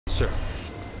Sir.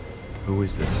 Who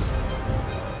is this?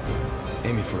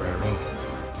 Amy Ferrero.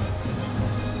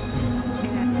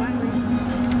 And that violence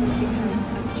is because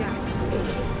of Jack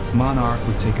Joyce. Monarch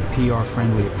would take a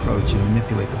PR-friendly approach and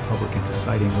manipulate the public into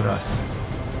siding with us.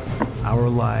 Our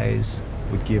lies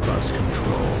would give us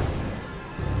control.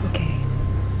 Okay.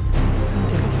 I'll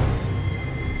do it.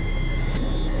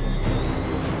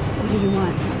 What do you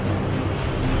want?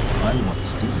 I want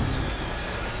Steve.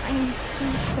 I am so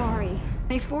sorry.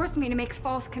 They forced me to make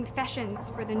false confessions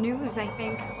for the news, I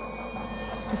think.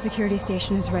 The security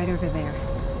station is right over there.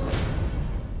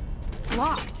 It's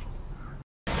locked.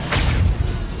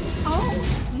 Oh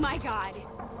my god.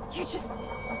 You're just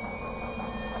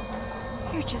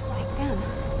like them.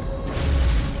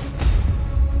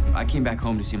 I came back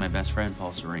home to see my best friend,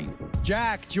 Paul Serene.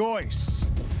 Jack Joyce.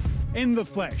 In the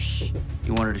flesh.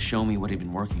 He wanted to show me what he'd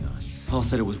been working on. Paul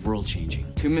said it was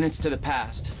world-changing. 2 minutes to the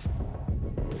past.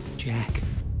 Jack.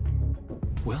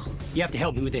 Well, you have to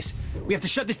help me with this. We have to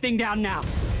shut this thing down now.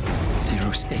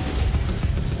 Zero state.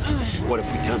 What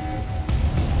have we done?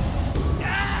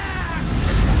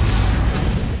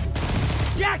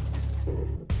 Jack!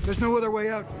 There's no other way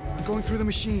out. I'm going through the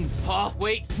machine. Paul,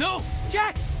 wait. No!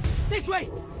 Jack! This way!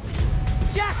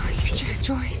 Jack! Are you Jack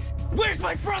Joyce? Where's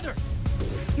my brother?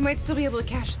 You might still be able to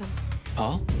catch them.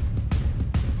 Paul?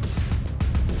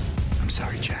 I'm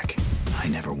sorry, Jack. I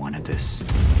never wanted this.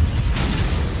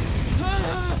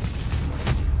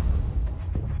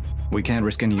 We can't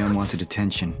risk any unwanted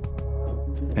attention.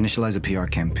 Initialize a PR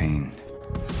campaign.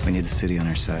 We need the city on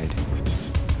our side.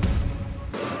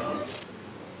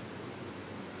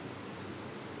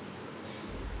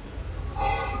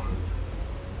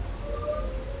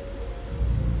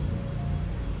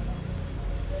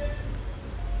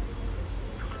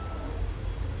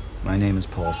 My name is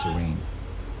Paul Serene.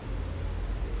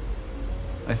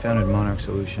 I founded Monarch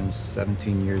Solutions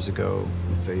 17 years ago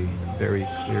with a very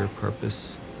clear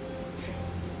purpose.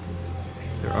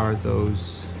 There are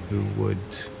those who would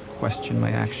question my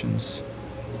actions.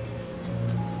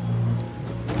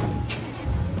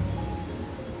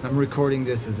 I'm recording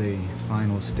this as a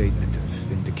final statement of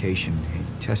vindication,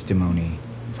 a testimony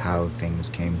of how things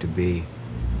came to be.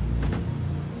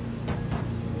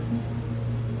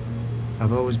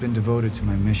 I've always been devoted to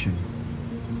my mission.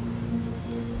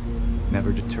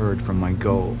 Never deterred from my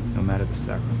goal, no matter the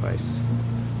sacrifice.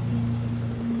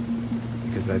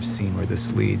 Because I've seen where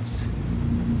this leads.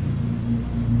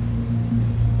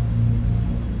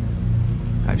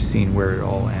 I've seen where it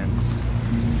all ends.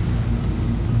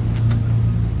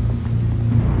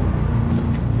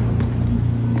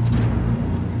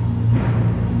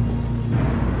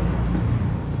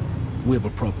 We have a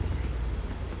problem.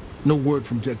 No word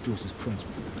from Jack Joyce's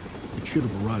transport. It should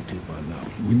have arrived here by now.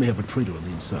 We may have a traitor on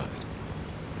the inside.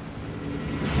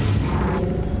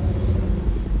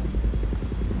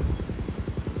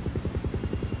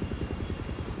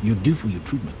 You're due for your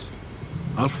treatment.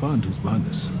 I'll find who's behind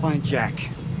this. Find Jack.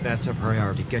 That's our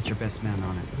priority. Get your best man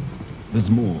on it.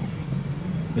 There's more.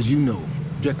 As you know,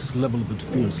 Jack's level of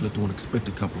interference led to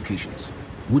unexpected complications.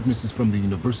 Witnesses from the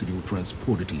university were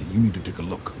transported here. You need to take a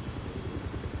look.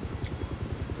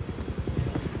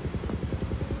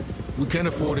 We can't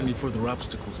afford any further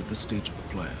obstacles at this stage of the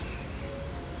plan.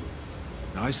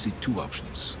 Now, I see two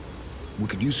options. We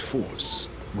could use force,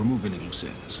 remove any loose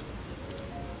ends.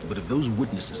 But if those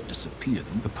witnesses disappear,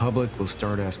 then... The public will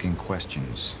start asking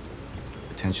questions.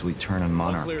 Potentially turn on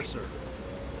Monarch. All clear, sir.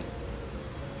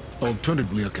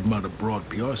 Alternatively, I could mount a broad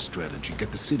PR strategy,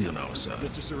 get the city on our side.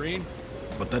 Mr. Serene?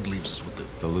 But that leaves us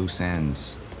with the loose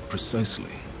ends.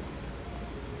 Precisely.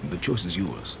 The choice is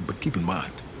yours, but keep in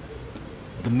mind,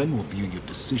 the men will view your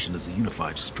decision as a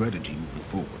unified strategy moving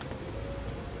forward.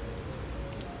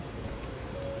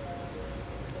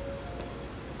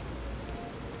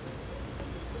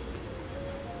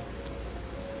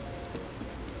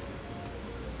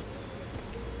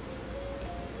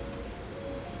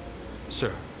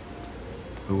 Sir.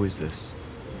 Who is this?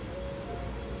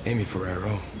 Amy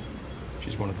Ferrero.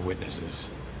 She's one of the witnesses.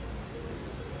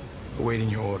 Awaiting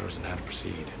your orders on how to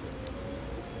proceed.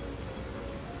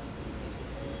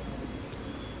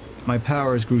 My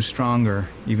powers grew stronger,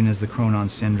 even as the Chronon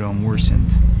syndrome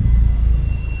worsened.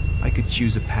 I could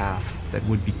choose a path that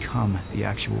would become the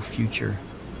actual future,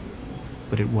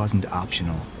 but it wasn't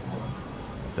optional.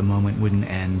 The moment wouldn't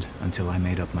end until I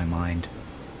made up my mind.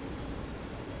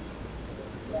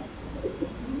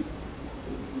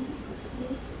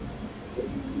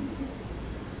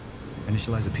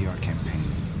 Initialize a PR campaign.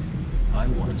 I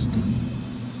want to steal.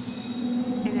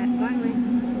 And that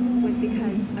violence was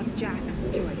because of Jack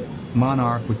Joyce.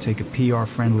 Monarch would take a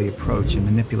PR-friendly approach and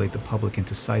manipulate the public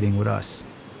into siding with us.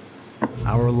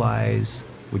 Our lies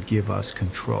would give us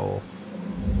control.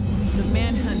 The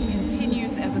manhunt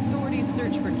continues as authorities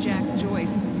search for Jack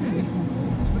Joyce. Hey,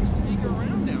 somebody sneaking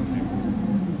around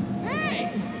down there.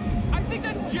 Hey, I think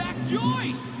that's Jack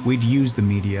Joyce! We'd use the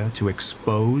media to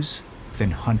expose,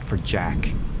 then hunt for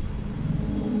Jack.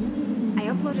 I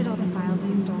uploaded all the files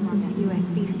I stole on that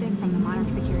USB stick from the Monarch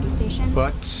security station.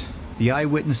 But the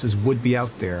eyewitnesses would be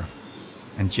out there,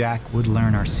 and Jack would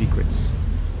learn our secrets.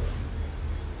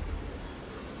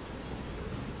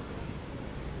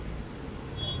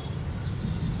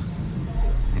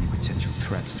 Any potential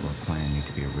threats to our plan need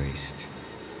to be erased.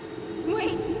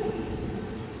 Wait!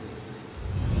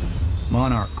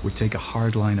 Monarch would take a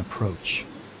hardline approach.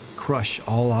 Crush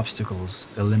all obstacles,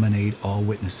 eliminate all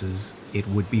witnesses. It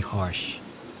would be harsh.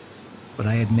 But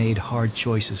I had made hard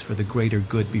choices for the greater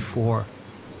good before.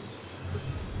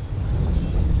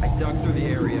 I dug through the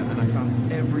area and I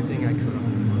found everything I could on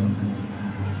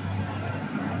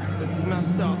the This is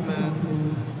messed up, man.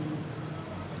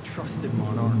 I trusted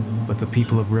Monarch. But the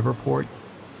people of Riverport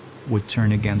would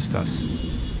turn against us.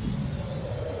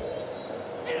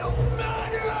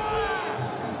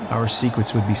 Our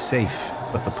secrets would be safe,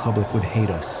 but the public would hate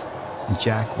us, and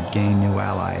Jack would gain new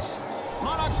allies.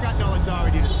 Monarch's got no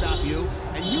authority to stop you,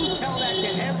 and you tell that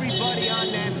to everybody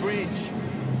on that bridge.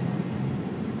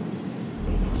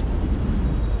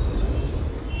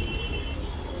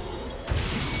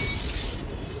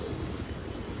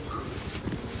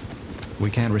 We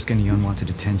can't risk any unwanted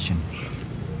attention.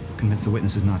 Convince the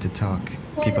witnesses not to talk.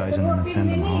 Keep eyes on them and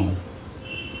send them home.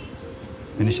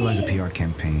 Initialize a PR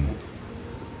campaign.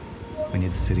 We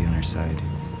need the city on our side.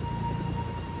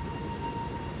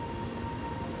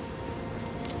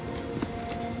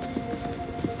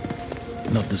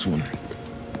 Not this one.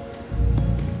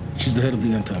 She's the head of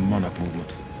the anti-Monarch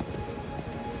movement.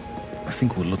 I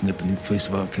think we're looking at the new face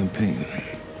of our campaign.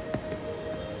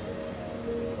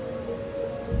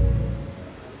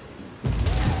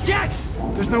 Jack!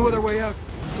 There's no other way out.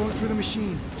 Going through the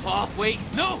machine. Oh, wait,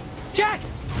 no! Jack!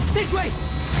 This way!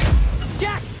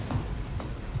 Jack!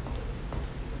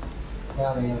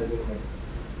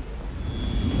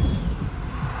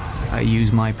 I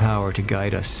use my power to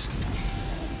guide us,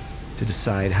 to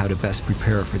decide how to best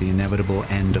prepare for the inevitable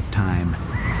end of time.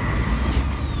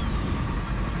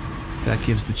 That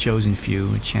gives the chosen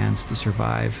few a chance to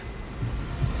survive.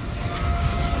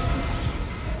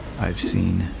 I've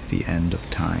seen the end of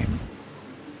time.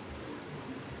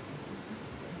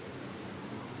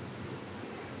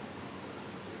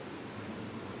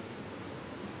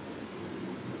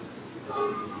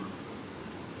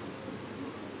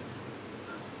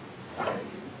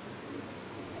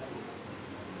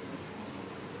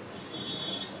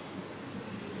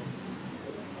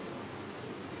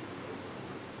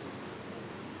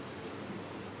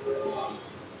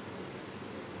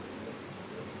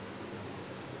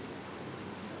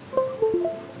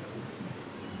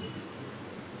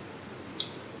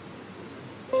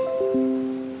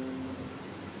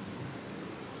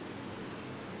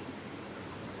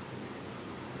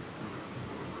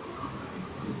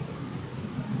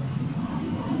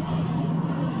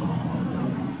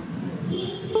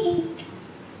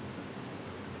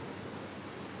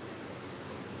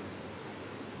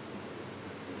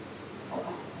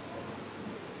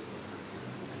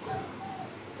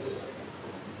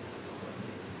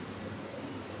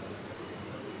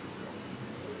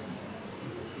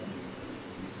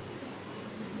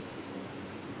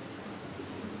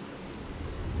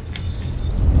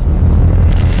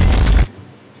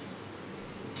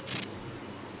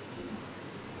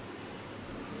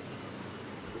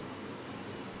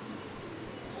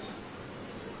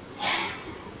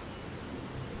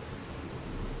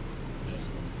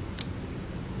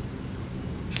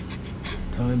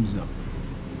 Time's up.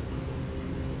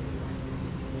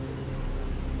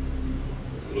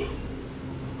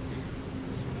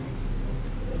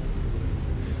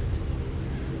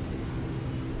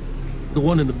 The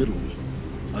one in the middle,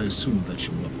 I assume that's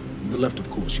your mother. The left, of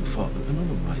course, your father. And on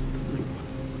the right, the little one.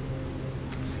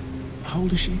 How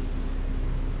old is she?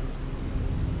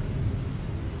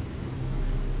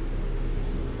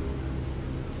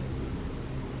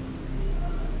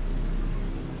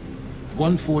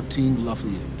 "114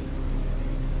 Lafayette.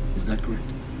 Is that correct?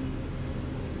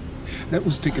 That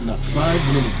was taken out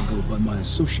 5 minutes ago by my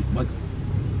associate, Michael.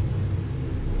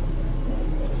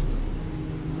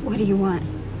 What do you want?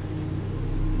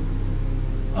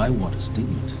 I want a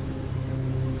statement.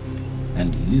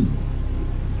 And you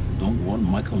don't want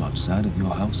Michael outside of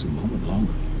your house a moment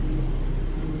longer.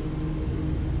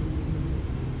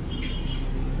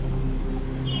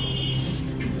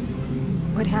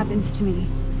 What happens to me?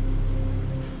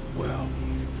 Well,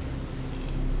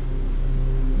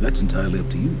 That's entirely up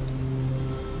to you.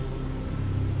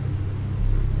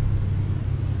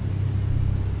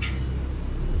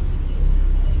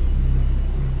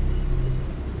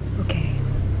 Okay.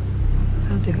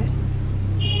 I'll do it.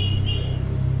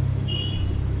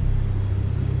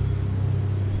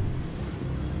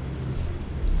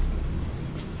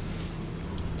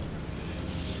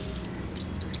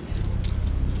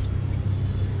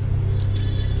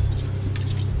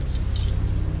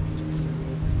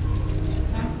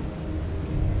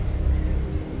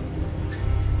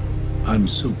 I'm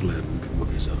so glad we could work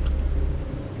this out.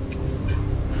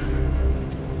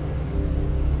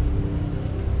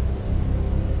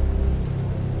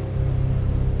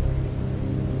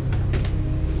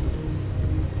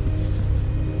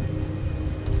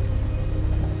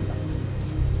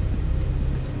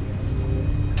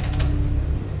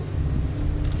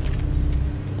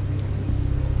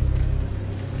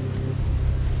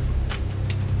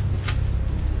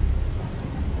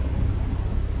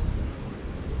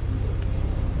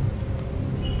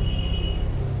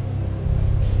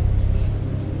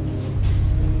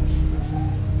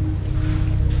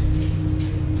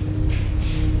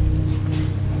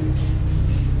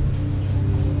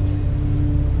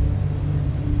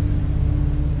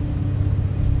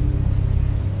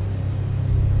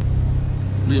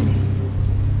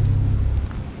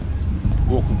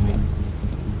 Walk with me.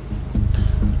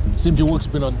 Seems your work's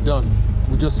been undone.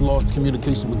 We just lost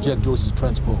communication with Jack Joyce's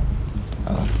transport.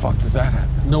 How the fuck does that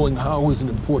happen? Knowing how isn't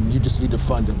important. You just need to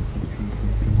find him.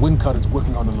 Wincott is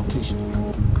working on a location.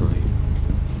 Great.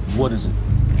 What is it?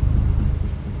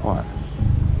 What?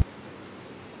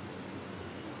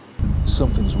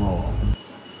 Something's wrong.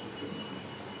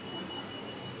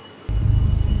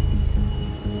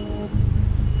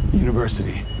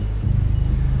 University.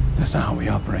 That's not how we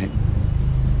operate.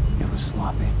 It was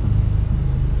sloppy.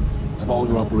 Have all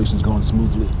your operations gone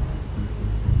smoothly?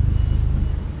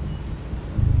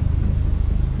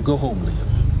 Go home,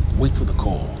 Liam. Wait for the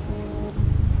call.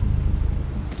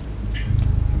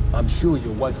 I'm sure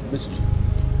your wife misses you.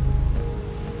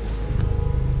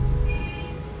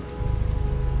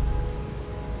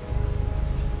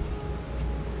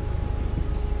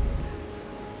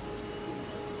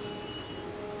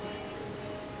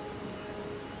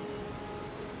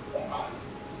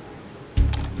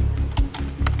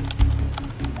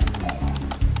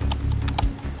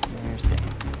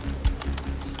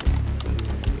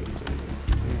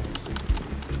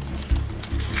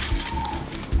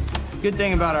 Good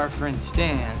thing about our friend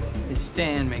Stan is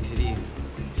Stan makes it easy.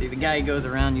 See, the guy goes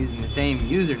around using the same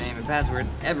username and password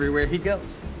everywhere he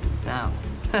goes. Now,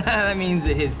 that means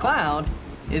that his cloud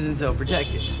isn't so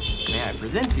protected. May I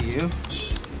present to you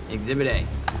Exhibit A.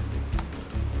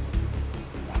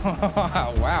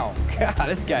 Wow, God,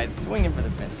 this guy's swinging for the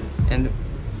fences. And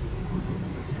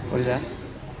what is that?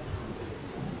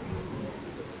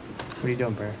 What are you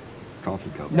doing, Bear?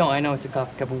 Coffee cup. No, I know it's a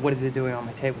coffee cup, but what is it doing on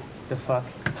my table? The fuck?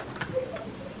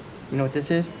 You know what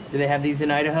this is? Do they have these in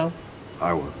Idaho?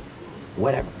 I will.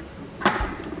 Whatever.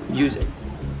 Use it.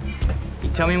 You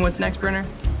tell me what's next, Brenner?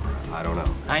 I don't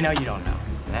know. I know you don't know.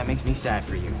 And that makes me sad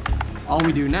for you. All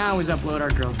we do now is upload our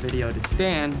girl's video to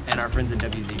Stan and our friends at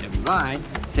WZWI,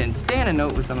 send Stan a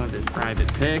note with some of his private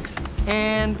pics,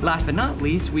 and last but not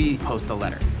least, we post a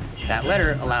letter. That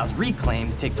letter allows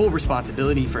Reclaim to take full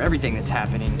responsibility for everything that's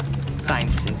happening.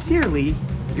 Signed sincerely,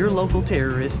 your local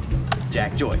terrorist,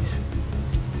 Jack Joyce.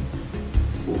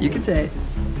 You can say it.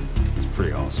 It's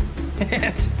pretty awesome.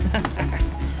 Shit.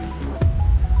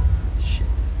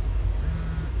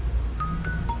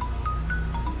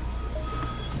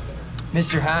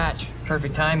 Mr. Hatch,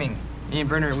 perfect timing. Me and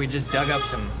Brenner, we just dug up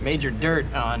some major dirt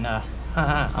on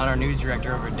our news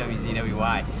director over at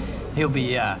WZWI. He'll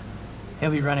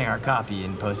be running our copy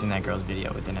and posting that girl's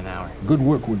video within an hour. Good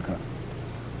work, Wincott.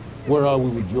 Where are we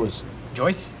with Joyce?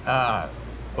 Joyce?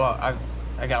 Well,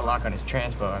 I got a lock on his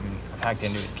transpo. I mean, I've hacked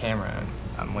into his camera and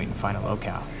I'm waiting to find a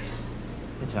locale.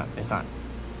 It's not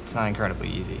incredibly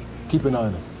easy. Keep an eye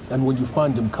on it. And when you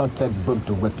find him, contact Burke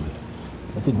directly.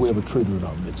 I think we have a traitor in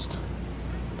our midst.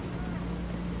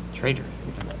 Traitor?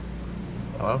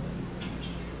 Hello?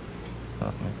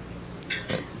 Well,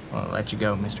 I'll let you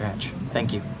go, Mr. Hatch.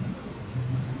 Thank you.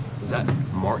 Was that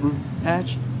Martin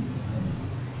Hatch?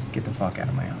 Get the fuck out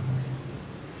of my office.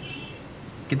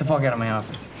 Get the fuck out of my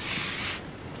office.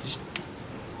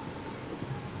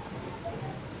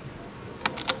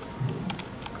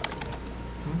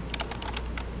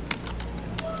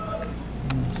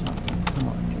 Come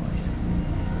on, Joyce.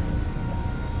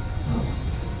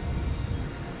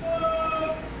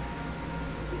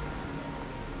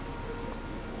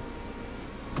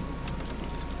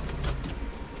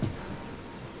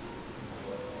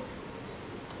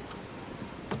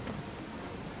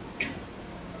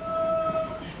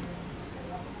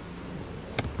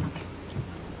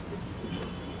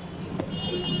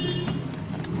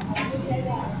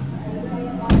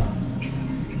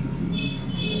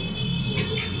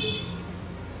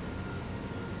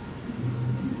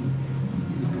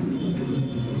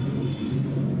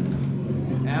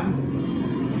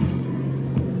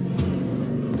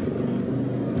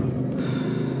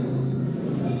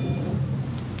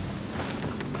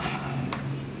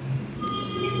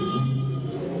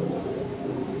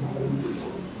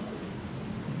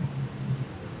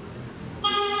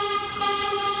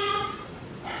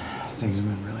 Things have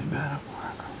been really bad at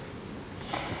work.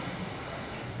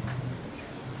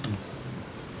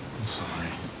 I'm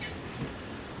sorry.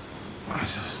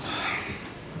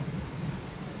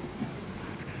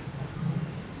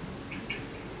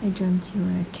 I dreamt you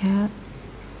were a cat.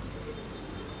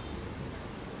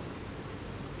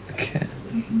 A cat?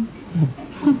 Mm-hmm.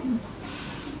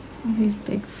 With these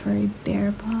big furry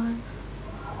bear paws.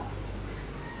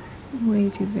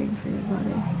 Way too big for your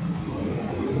body.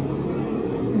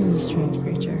 It was a strange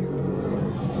creature.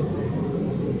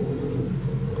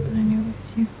 But I knew it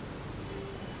was you.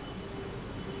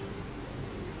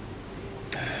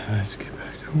 I have to get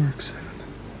back to work soon.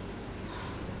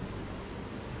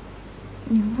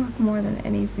 You work more than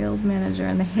any field manager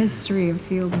in the history of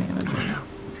field managers.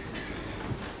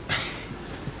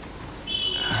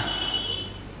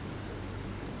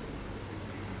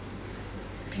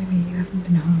 Baby, you haven't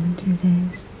been home in 2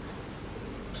 days.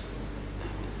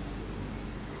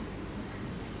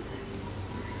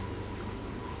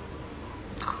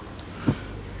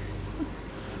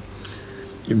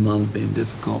 Your mom's being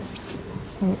difficult.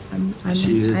 Oh, I'm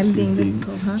She's being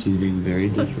difficult, huh? She's being very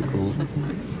difficult.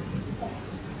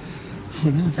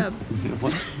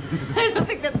 What? I don't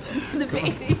think that's the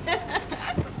baby.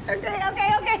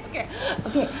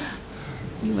 Okay.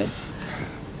 You would.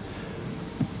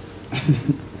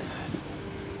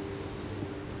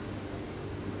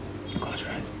 Close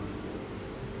your eyes.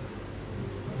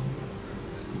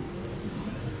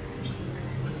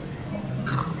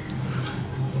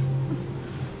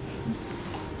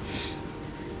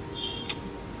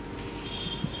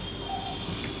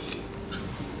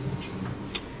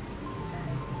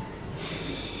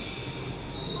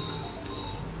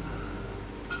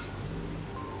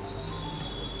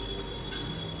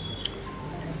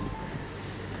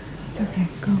 It's okay,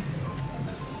 go.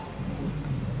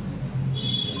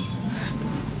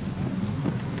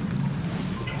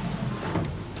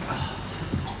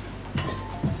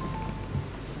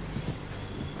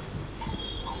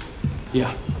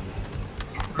 Yeah.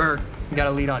 Burke, we got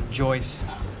a lead on Joyce.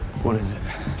 What is it?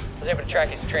 I was able to track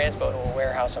his transpo to a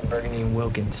warehouse on Burgundy and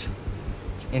Wilkins.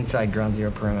 It's inside Ground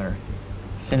Zero perimeter.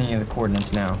 Sending you the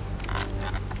coordinates now.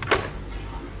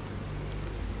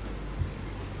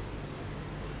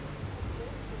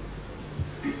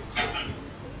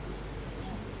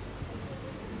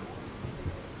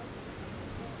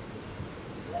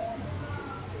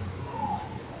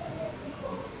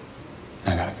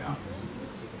 I gotta go.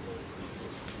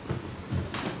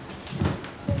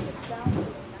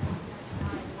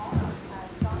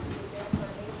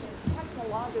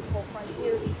 Technological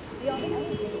frontiers beyond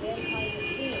anything mankind has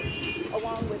seen.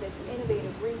 Along with its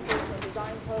innovative research and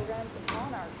design programs,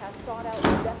 Monarch has sought out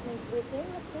investments within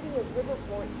the city of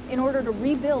Riverport in order to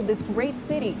rebuild this great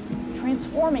city,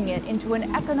 transforming it into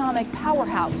an economic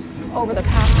powerhouse over the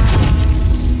past.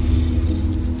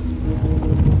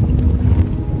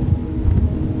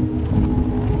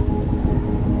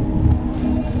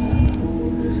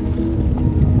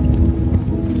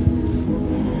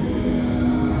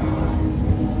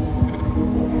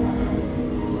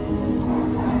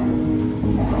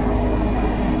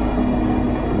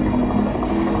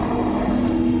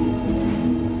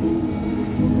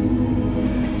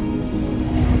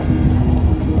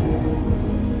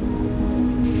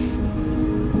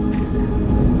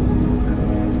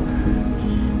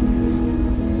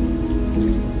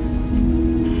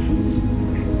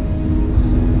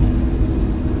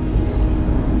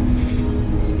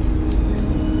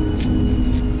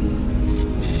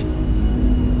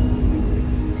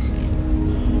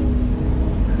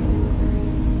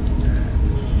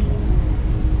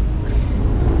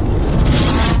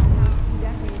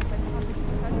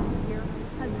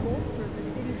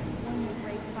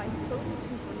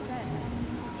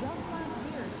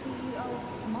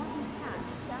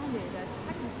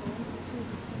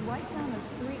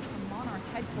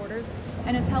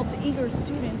 And has helped eager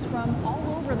students from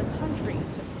all over the country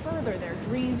to further their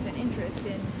dreams and interest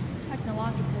in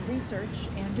technological research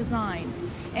and design.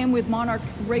 And with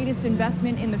Monarch's greatest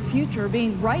investment in the future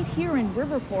being right here in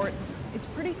Riverport, it's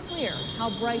pretty clear how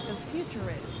bright the future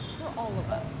is for all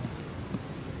of us.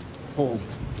 Paul,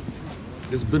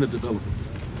 there's been a development.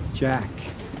 Jack.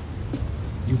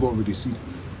 You've already seen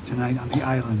it. Tonight on the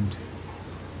island.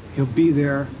 He'll be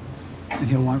there, and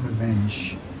he'll want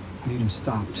revenge. I need him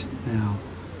stopped, now.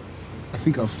 I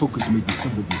think our focus may be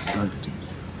somewhat misguided.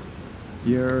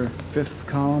 Your fifth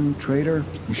column traitor?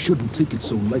 You shouldn't take it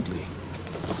so lightly.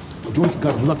 Joyce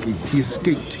got lucky. He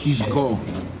escaped. He's gone.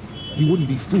 He wouldn't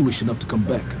be foolish enough to come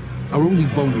back. Our only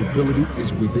vulnerability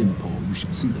is within, Paul. You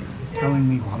should see that. Telling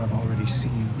me what I've already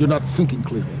seen. You're not thinking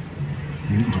clearly.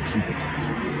 You need to treat it.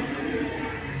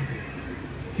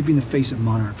 You've been the face of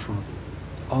Monarch for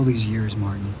all these years,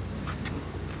 Martin.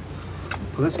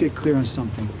 But let's get clear on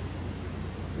something.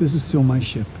 This is still my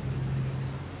ship.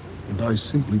 And I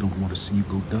simply don't want to see you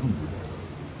go down with it.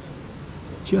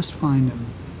 Just find him.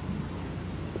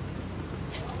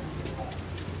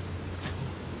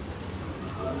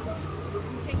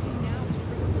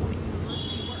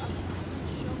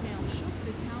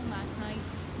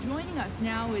 Joining us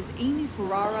now is Amy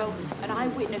Ferraro, an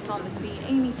eyewitness on the scene.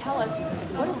 Amy, tell us,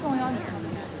 what is going on here?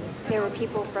 There were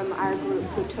people from our group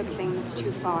who took things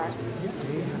too far.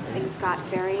 Things got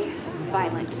very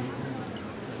violent.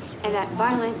 And that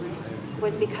violence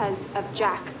was because of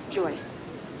Jack Joyce.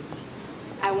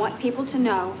 I want people to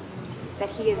know that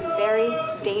he is a very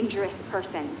dangerous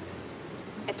person.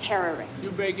 A terrorist.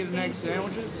 2 bacon and egg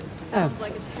sandwiches? Sounds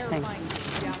like a terrifying scene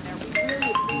down there. We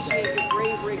really appreciate your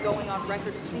bravery going on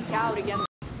record to speak out against.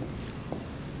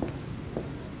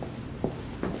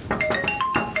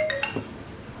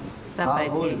 Sup,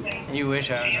 IT? You wish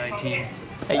I was IT.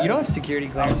 Hey, you don't have security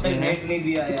clearance,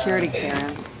 man. Security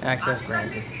clearance. Access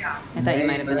granted. I thought you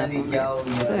might have been up on it.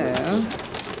 So...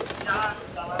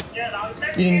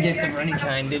 You didn't get the running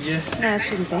kind, did you? No, it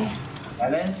shouldn't be.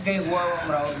 Balance के हुआ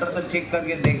router तो check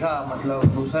करके देखा मतलब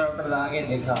दूसरा router लगा के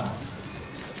देखा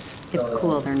It's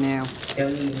cool, they're new.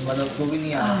 मतलब को भी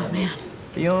नहीं Oh man.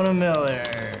 Fiona Miller.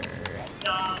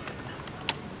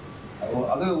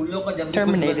 अबे उन लोग का जब भी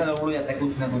कुछ पैसा उड़ जाता है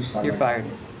कुछ ना कुछ You're fired.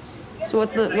 So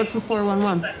what's the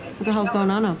 411? What the hell's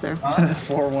going on out there? The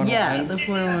 411. Yeah, the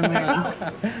 411.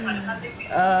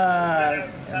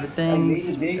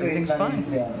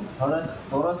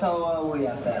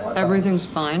 Everything's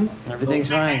fine. Everything's fine. Everything's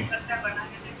fine.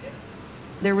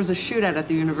 There was a shootout at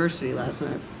the university last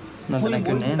night. Nothing I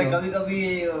couldn't handle. Right.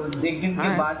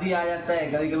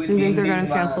 Do you think they're gonna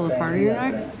cancel the party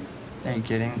tonight? Are you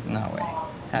kidding? No way.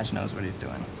 Hatch knows what he's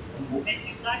doing.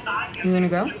 You gonna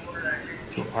go?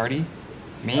 To a party?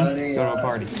 Me? Go to a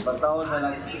party. I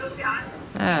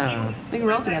don't know. We can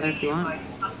roll together if you want.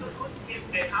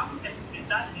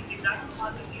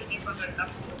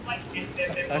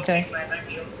 Okay.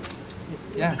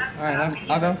 Yeah, alright,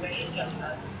 I'll go.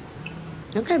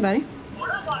 Okay, buddy. What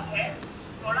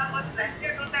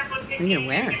are you gonna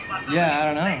wear? Yeah, I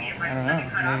don't know.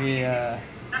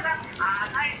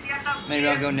 Maybe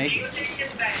I'll go naked.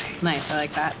 Nice, I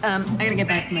like that. I gotta get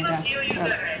back to my desk, so...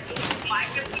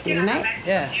 See you tonight?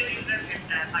 Yeah.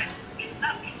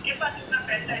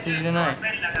 I'll see you tonight.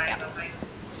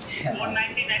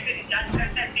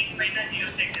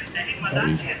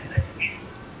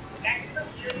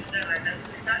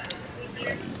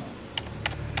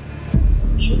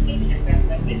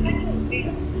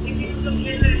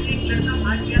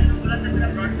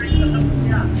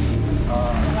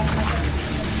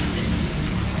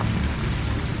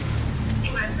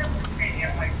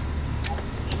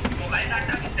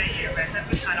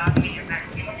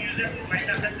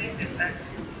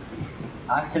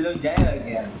 आज से लोग जाएगा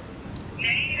क्या?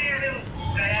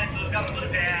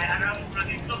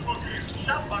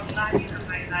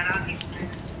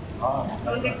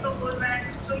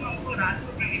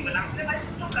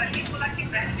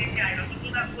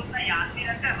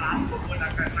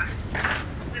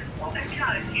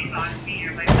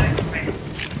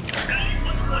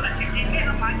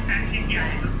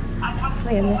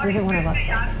 Liam, this isn't what it looks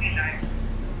like.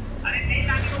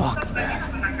 Fuck, man.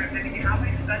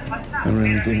 I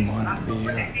really didn't want it to be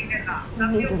you. You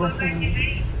need to listen to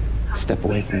me. Step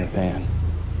away from the van.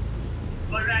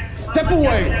 Step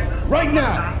away! Right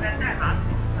now!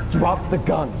 Drop the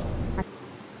gun.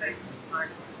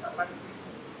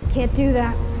 Can't do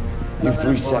that. You have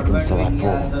 3 seconds till I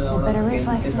pull. Better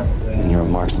reflexes. And you're a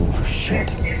marksman for shit.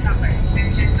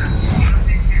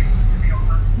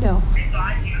 No.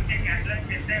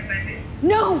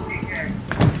 No!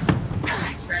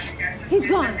 He's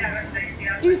gone.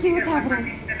 Do you see what's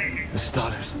happening? The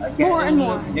stutters. More and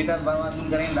more.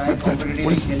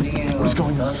 What is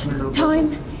going on?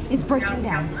 Time is breaking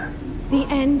down. The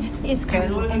end is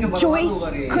coming, and Joyce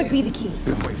could be the key.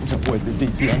 Wait,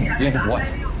 the end of what?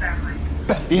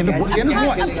 Beth, the end of what? The end of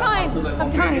what? Of time! Of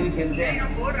time!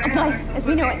 Of life, as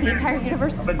we know it, the entire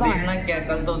universe gone.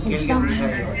 And somehow,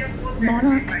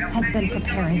 Monarch has been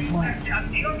preparing for it.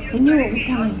 They knew it was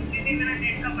coming.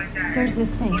 There's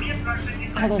this thing.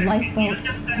 It's called a lifeboat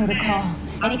protocol.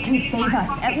 And it can save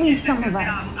us, at least some of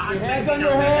us. Your hands on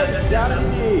your head, down on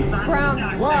your knees.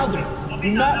 Brown. Wilder,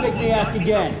 do not make me ask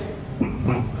again.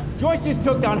 Joyce just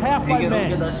took down half my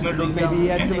men. Maybe he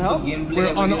had some help?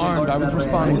 We're unarmed. I was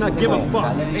responding. Not give a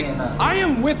fuck. I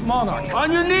am with Monarch.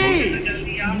 On your knees!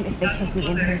 Even if they take me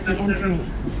in here, it's the end for me.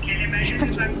 And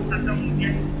for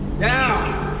you.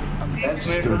 Down!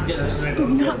 Do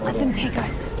not let them take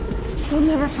us. We'll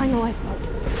never find the lifeboat.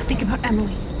 Think about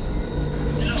Emily.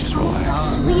 Just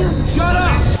relax. Liam! Shut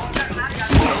up!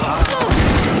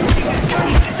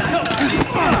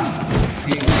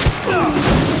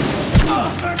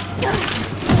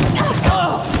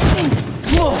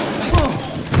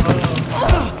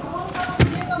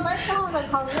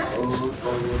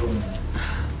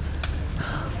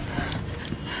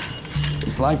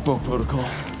 This lifeboat protocol.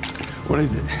 What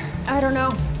is it? I don't know.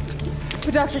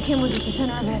 But Dr. Kim was at the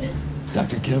center of it.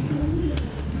 Dr. Kim?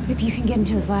 If you can get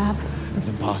into his lab. That's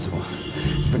impossible.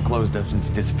 It's been closed up since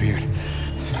he disappeared.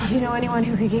 Do you know anyone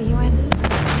who could get you in?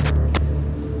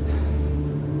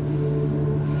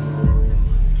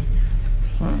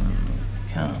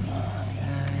 Come on,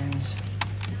 guys.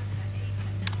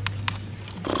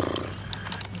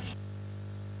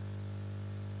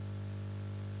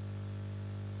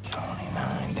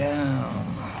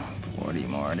 Down. 40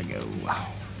 more to go.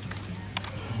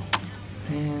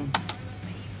 And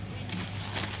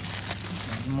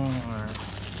more.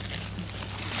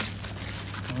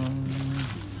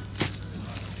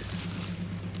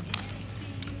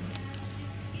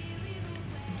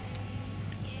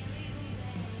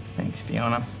 Thanks,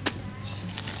 Fiona. It's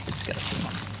disgusting.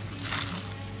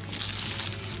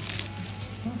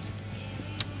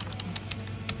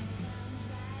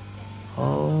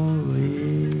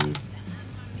 Holy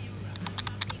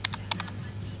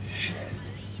shit.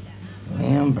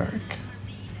 Liam Burke.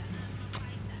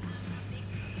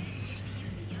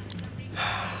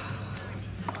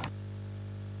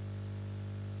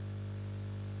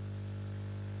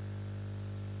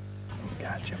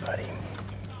 Gotcha, buddy.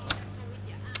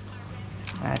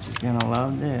 Patch is gonna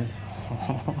love this.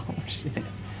 Oh, shit.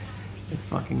 The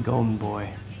fucking golden boy.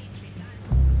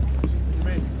 It's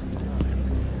me.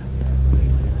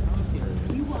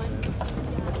 You won.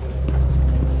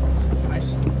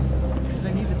 Because I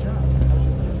need the job.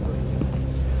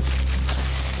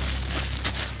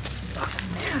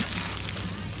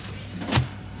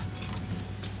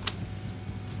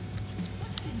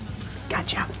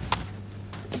 Gotcha.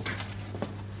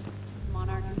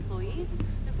 Monarch employees,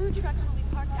 the food trucks will be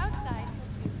parked outside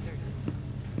till 2:30.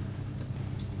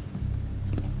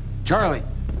 Charlie!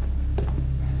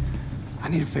 I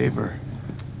need a favor.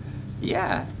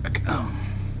 Yeah.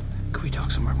 Can we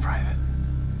talk somewhere private?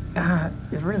 I'd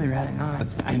really rather not.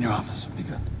 In your office would be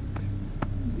good.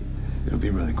 It'll be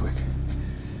really quick.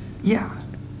 Yeah.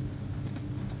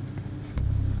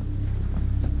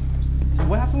 So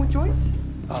what happened with Joyce?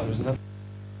 Oh, there's nothing.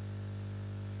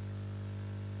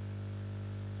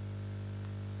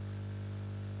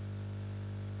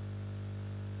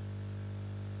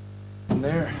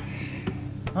 There.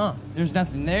 Huh? There's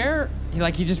nothing there?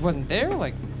 He just wasn't there?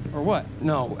 Like, or what?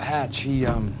 No, Hatch, he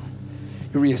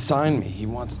reassigned me. He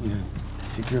wants me to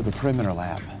secure the perimeter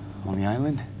lab on the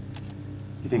island.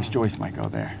 He thinks Joyce might go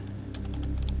there.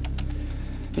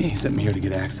 He sent me here to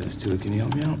get access to it. Can you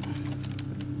help me out?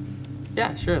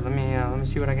 Yeah, sure. Let me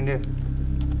see what I can do.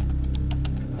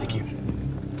 Thank you.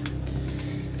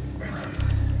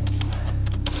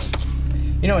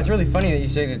 You know, it's really funny that you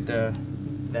say that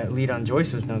that lead on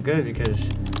Joyce was no good because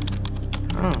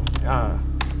I don't know.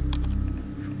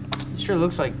 It sure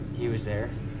looks like he was there,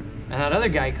 and that other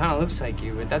guy kind of looks like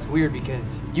you. But that's weird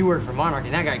because you work for Monarch,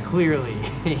 and that guy clearly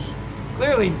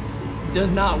does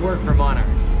not work for Monarch.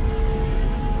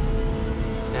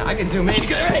 Now I can zoom in.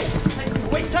 Hey,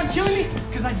 wait, stop killing me!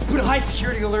 Because I just put a high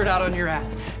security alert out on your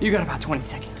ass. You got about 20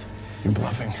 seconds. You're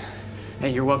bluffing. Hey,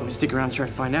 you're welcome to stick around and try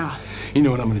to find out. You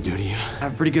know what I'm gonna do to you. I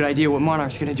have a pretty good idea what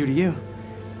Monarch's gonna do to you.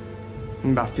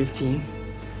 In about 15,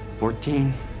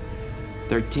 14,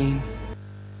 13.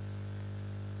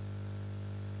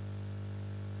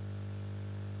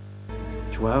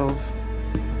 12,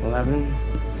 11,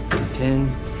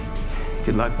 10.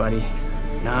 Good luck, buddy.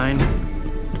 9,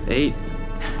 8.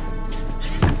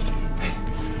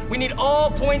 We need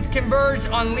all points converged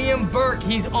on Liam Burke.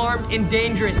 He's armed and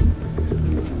dangerous.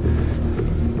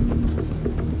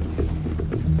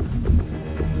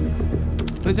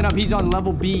 Listen up, he's on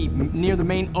level B, near the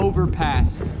main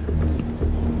overpass. Just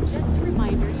a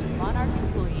reminder to Monarch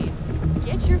employees,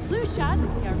 get your flu shots.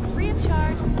 They are free of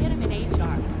charge. Get them in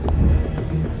HR.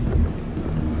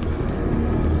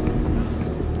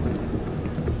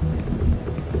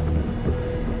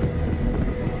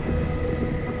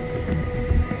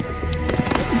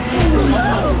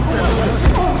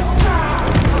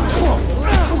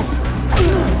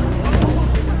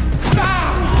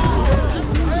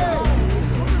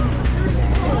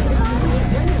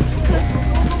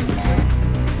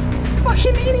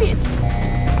 Fucking idiots!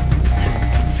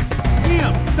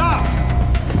 Liam, stop!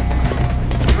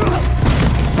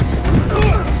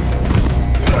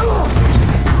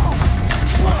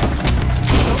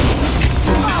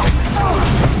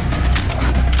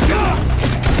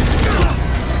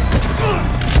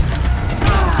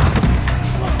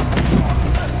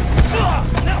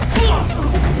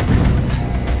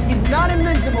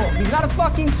 invincible. He's not a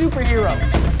fucking superhero.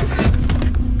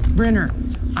 Brenner,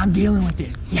 I'm dealing with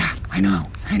it. Yeah, I know.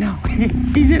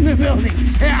 He's in the building.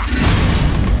 Yeah.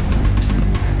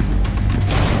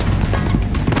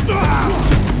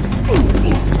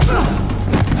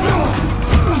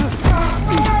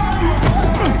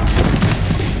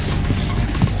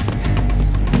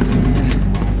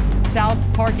 South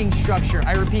parking structure.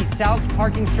 I repeat, south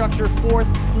parking structure,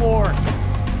 4th floor.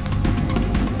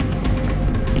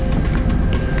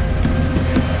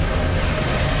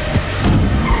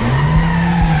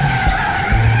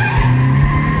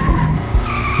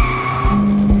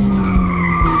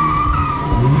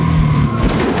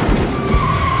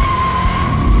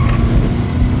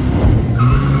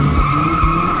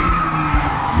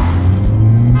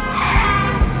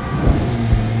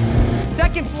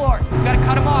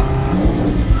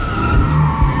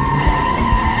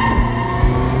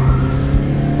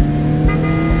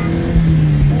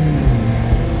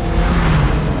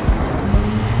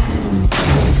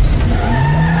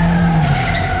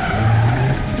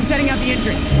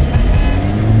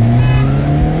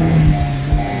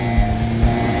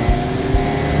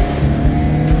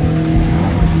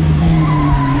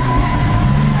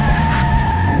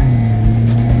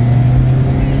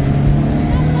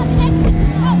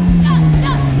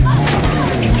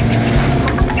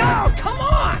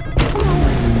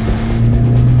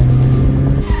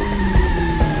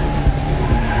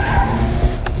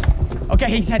 Okay,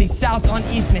 he said he's south on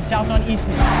Eastman, Phantom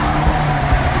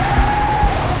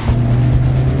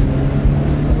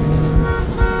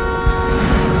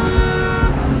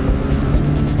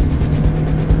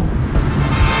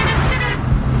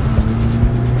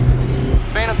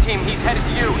team, he's headed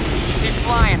to you. He's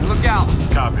flying, look out.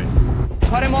 Copy.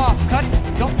 Cut him off,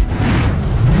 go.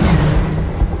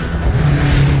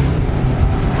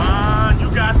 Come on,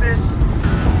 you got this.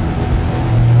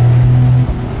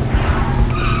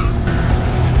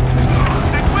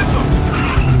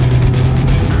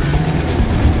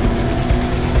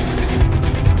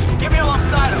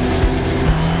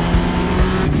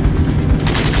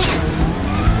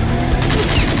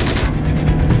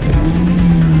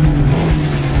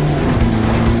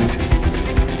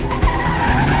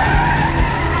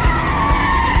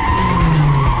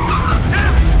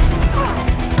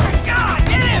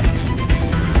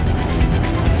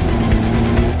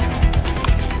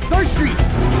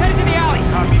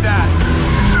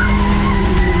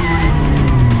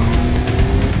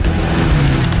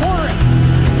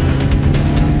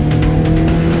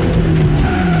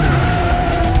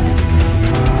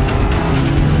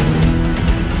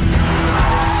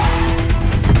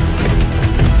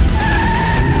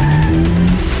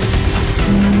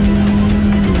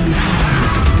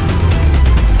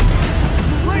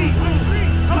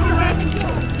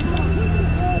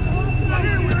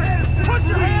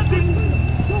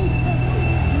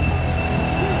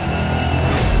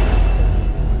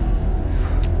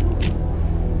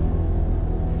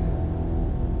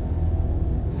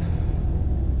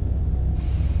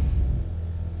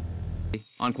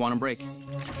 On Quantum Break.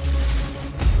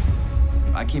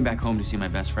 I came back home to see my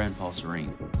best friend, Paul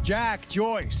Serene. Jack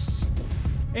Joyce,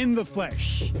 in the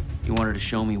flesh. He wanted to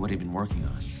show me what he'd been working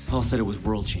on. Paul said it was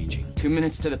world-changing. 2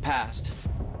 minutes to the past.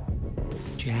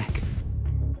 Jack.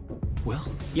 Well,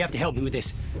 you have to help me with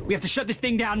this. We have to shut this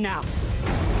thing down now.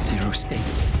 Zero state.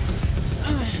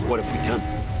 What have we done?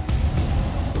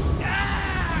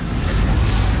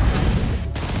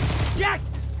 Jack!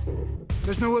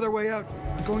 There's no other way out.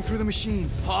 I'm going through the machine.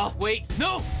 Paul, wait.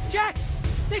 No! Jack!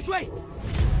 This way!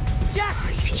 Jack!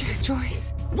 Are you Jack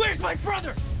Joyce? Where's my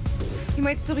brother? You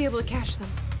might still be able to catch them.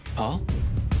 Paul?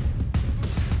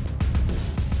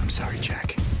 I'm sorry,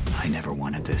 Jack. I never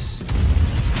wanted this.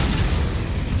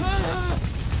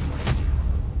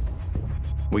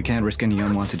 We can't risk any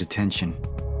unwanted attention.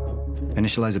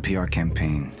 Initialize a PR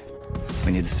campaign.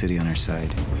 We need the city on our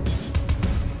side.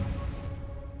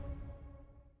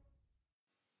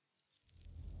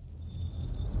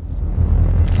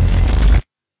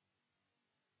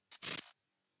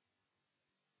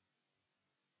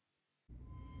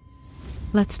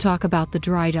 Let's talk about the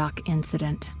dry dock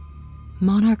incident.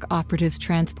 Monarch operatives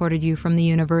transported you from the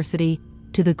university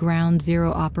to the ground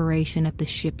zero operation at the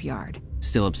shipyard.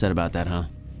 Still upset about that, huh?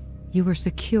 You were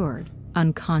secured,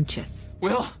 unconscious.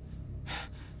 Will?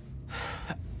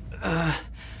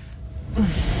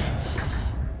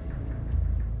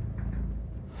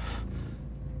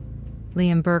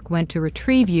 Liam Burke went to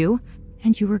retrieve you,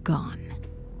 and you were gone.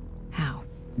 How?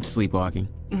 Sleepwalking.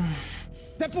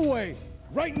 Step away,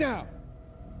 right now.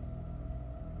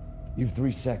 You've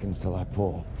 3 seconds till I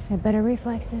pull. Had better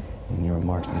reflexes. And you're a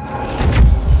marksman.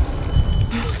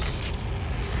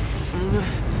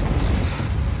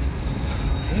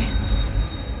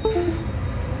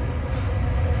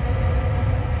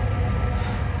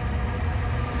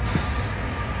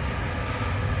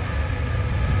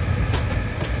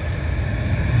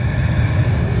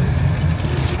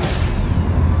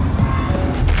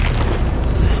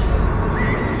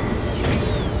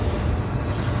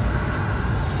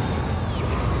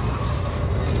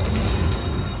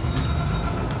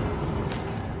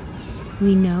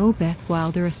 We know Beth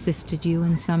Wilder assisted you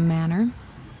in some manner.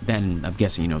 Then I'm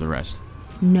guessing you know the rest.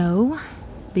 No,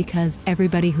 because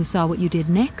everybody who saw what you did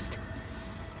next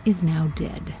is now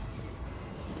dead.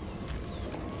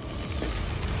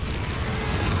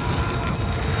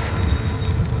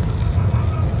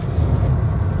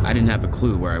 I didn't have a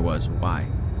clue where I was or why.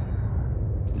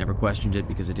 Never questioned it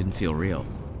because it didn't feel real.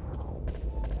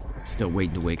 Still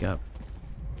waiting to wake up.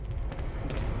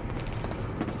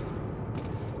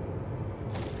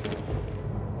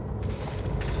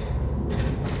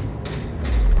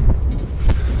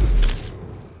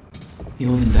 The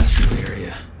old industrial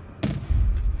area.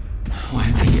 Why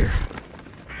am I here?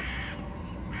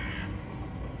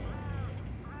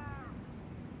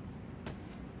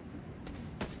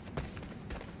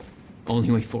 Only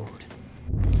way forward.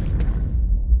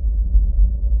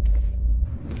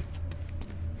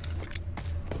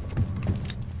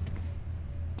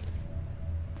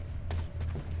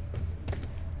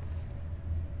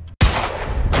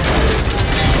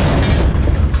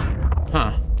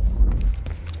 Huh.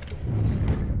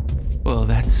 Well,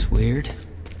 that's weird.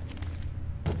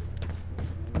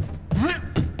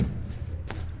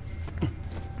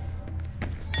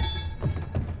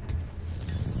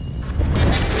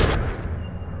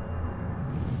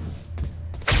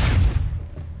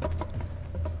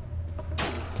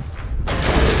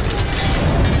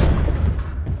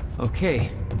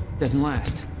 Okay, doesn't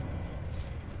last.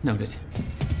 Noted.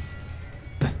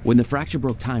 When the fracture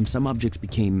broke time, some objects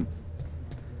became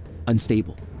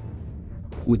unstable.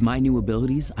 With my new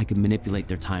abilities, I could manipulate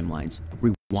their timelines,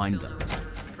 rewind them.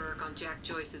 Burke on Jack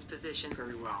Joyce's position.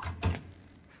 Very well.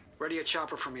 Ready a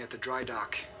chopper for me at the dry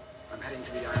dock. I'm heading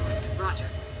to the island. Roger.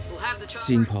 We'll have the chopper.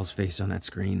 Seeing Paul's face on that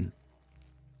screen,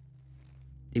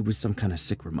 it was some kind of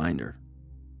sick reminder.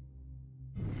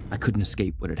 I couldn't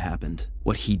escape what had happened,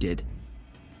 what he did.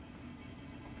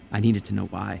 I needed to know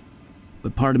why,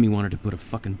 but part of me wanted to put a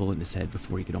fucking bullet in his head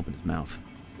before he could open his mouth.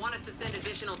 Want us to send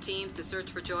additional teams to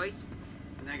search for Joyce?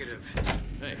 Negative.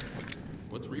 Hey,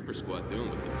 what's Reaper Squad doing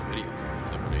with those video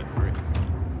cameras up in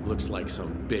A3? Looks like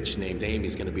some bitch named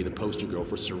Amy's gonna be the poster girl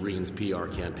for Serene's PR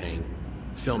campaign,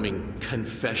 filming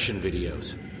confession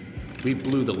videos. We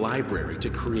blew the library to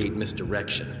create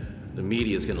misdirection. The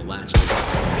media's gonna latch on.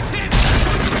 It's him!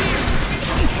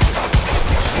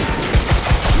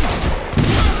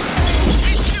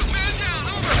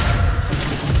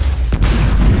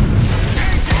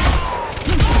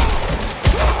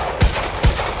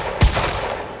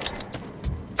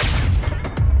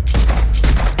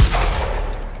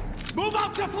 Move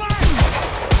out to flank!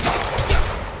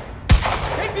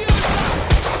 Take the other side!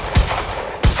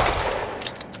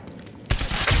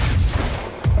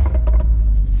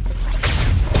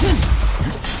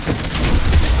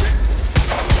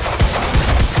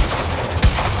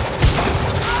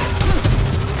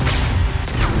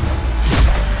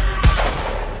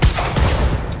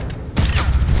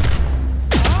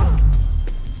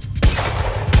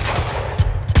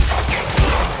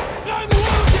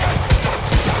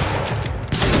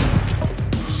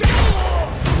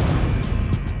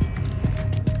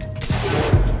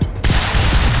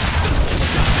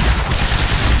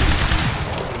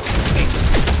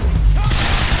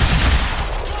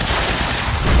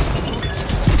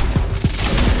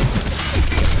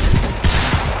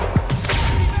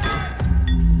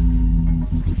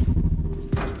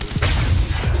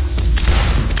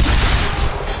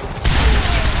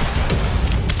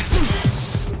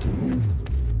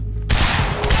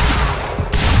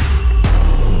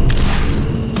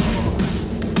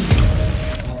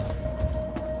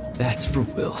 That's for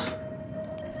Will.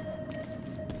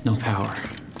 No power.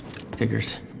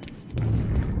 Figures.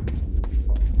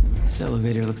 This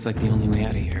elevator looks like the only way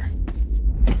out of here.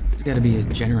 There's gotta be a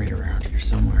generator around here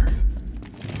somewhere.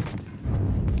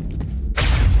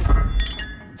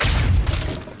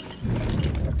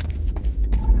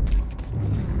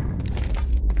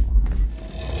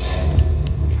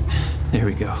 There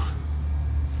we go.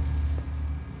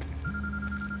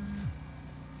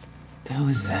 The hell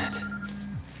is that?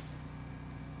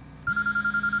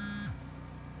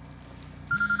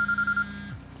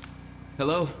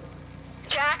 Hello?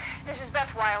 Jack, this is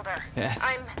Beth Wilder. Beth?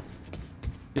 I'm...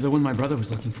 You're the one my brother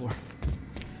was looking for.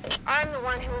 I'm the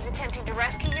one who was attempting to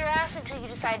rescue your ass until you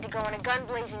decided to go on a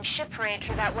gun-blazing shit parade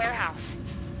through that warehouse.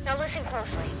 Now listen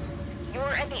closely.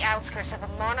 You're at the outskirts of a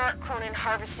Monarch Cronin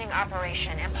harvesting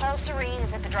operation, and Paul Serene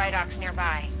is at the dry docks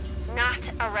nearby.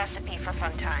 Not a recipe for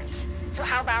fun times. So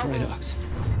how about... Dry docks.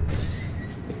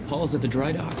 If Paul's at the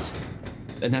dry docks,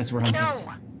 then that's where I'm headed.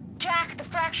 No! Jack, the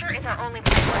fracture is our only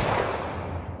plan right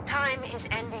now. Time is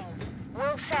ending.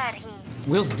 Will said he...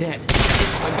 Will's dead.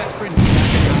 My best friend beat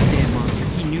that goddamn monster.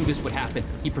 He knew this would happen.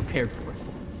 He prepared for it.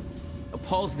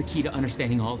 Paul's the key to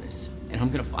understanding all this, and I'm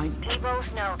gonna find him. We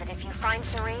both know that if you find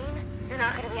Serene, you're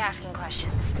not gonna be asking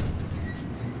questions.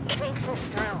 Think this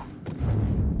through.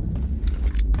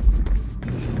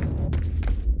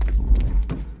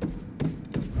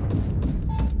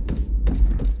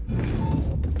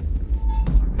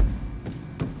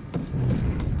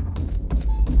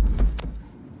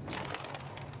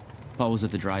 Paul was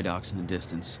at the dry docks in the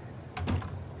distance.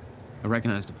 I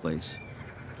recognized the place.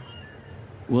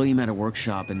 William had a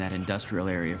workshop in that industrial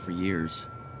area for years.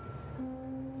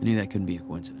 I knew that couldn't be a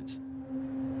coincidence.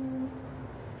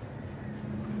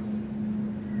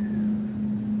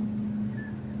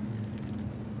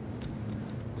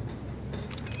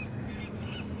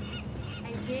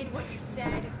 I did what you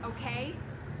said, okay?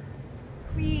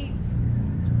 Please.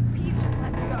 Please just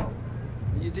let me go.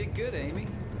 You did good, Amy.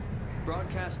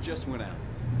 Broadcast just went out,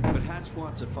 but Hatch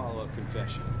wants a follow-up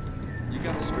confession. You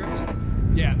got the script?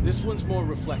 Yeah, this one's more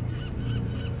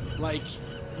reflective. Like,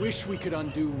 wish we could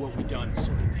undo what we done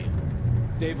sort of thing.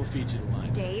 Dave will feed you the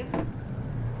lines. Dave?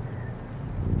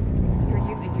 You're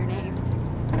using your names.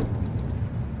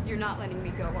 You're not letting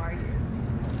me go, are you?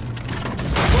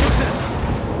 What was that?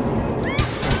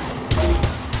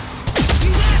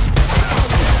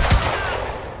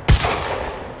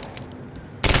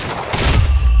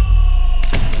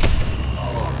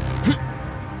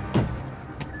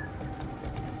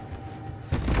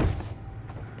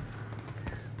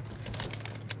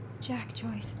 Jack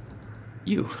Joyce.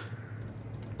 You.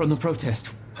 From the protest.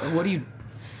 What do you...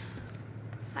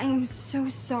 I am so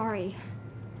sorry.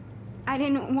 I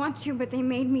didn't want to, but they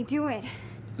made me do it.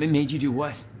 They made you do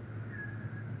what?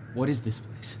 What is this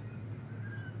place?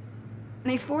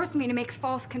 They forced me to make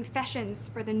false confessions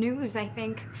for the news, I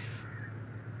think.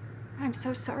 I'm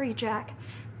so sorry, Jack.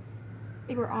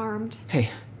 They were armed. Hey,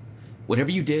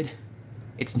 whatever you did,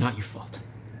 it's not your fault.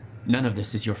 None of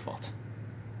this is your fault.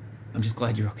 I'm just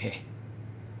glad you're okay.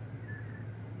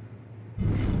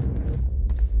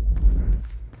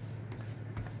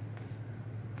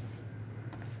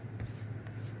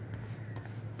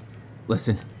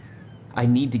 Listen, I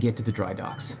need to get to the dry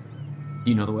docks.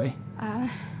 Do you know the way?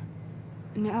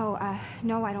 No,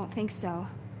 I don't think so.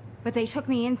 But they took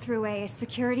me in through a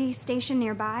security station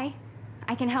nearby.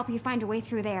 I can help you find a way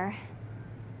through there.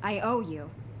 I owe you.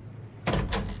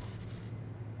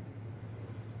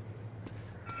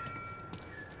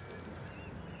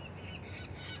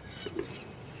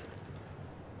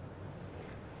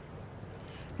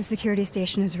 The security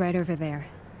station is right over there.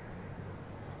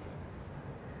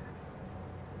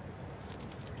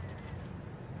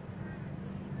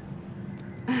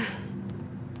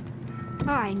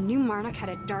 Oh, I knew Monarch had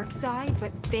a dark side,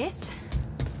 but this?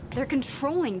 They're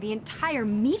controlling the entire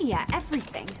media,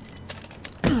 everything.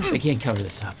 They can't cover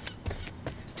this up.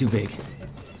 It's too big.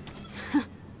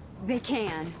 They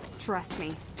can, trust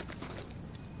me.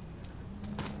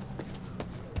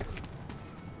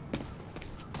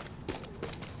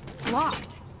 It's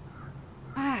locked.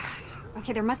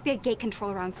 Okay, there must be a gate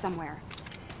control around somewhere.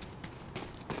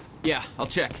 Yeah, I'll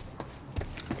check.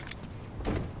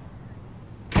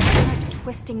 Monarch's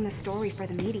twisting the story for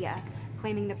the media,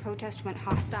 claiming the protest went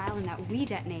hostile and that we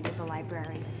detonated the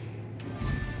library.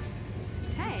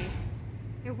 Hey,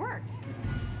 it worked.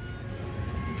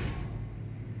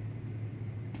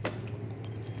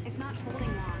 It's not holding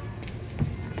long.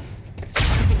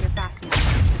 I don't think you're fast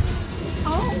enough.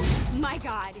 Oh my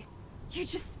god! You're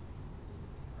just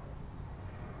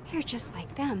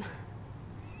like them.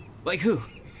 Like who?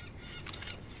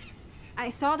 I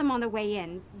saw them on the way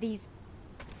in. These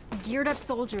geared up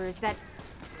soldiers that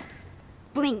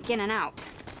blink in and out.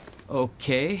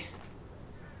 Okay.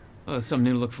 Well, that's something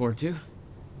new to look forward to. You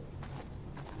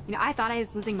know, I thought I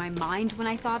was losing my mind when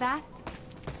I saw that.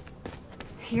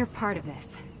 You're part of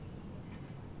this.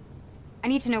 I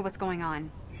need to know what's going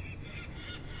on.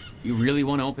 You really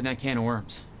want to open that can of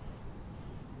worms?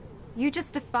 You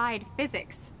just defied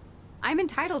physics. I'm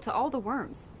entitled to all the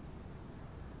worms.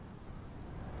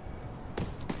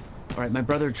 All right, my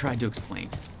brother tried to explain.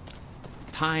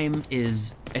 Time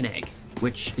is an egg,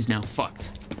 which is now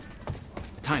fucked.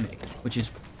 A time egg, which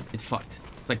is, it's fucked.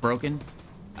 It's like broken.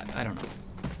 I don't know.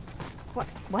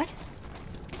 What?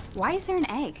 Why is there an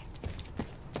egg?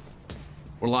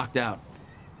 We're locked out.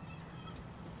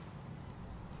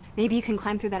 Maybe you can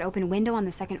climb through that open window on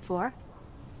the second floor?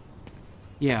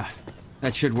 Yeah,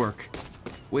 that should work.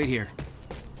 Wait here.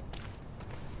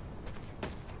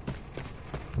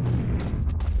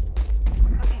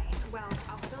 Okay, well,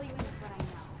 I'll fill you in with what I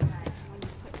know, but when you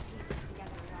put the pieces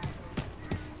together,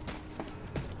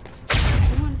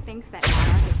 everyone thinks that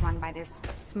Monarch is run by this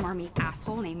smarmy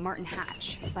asshole named Martin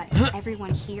Hatch, but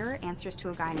everyone here answers to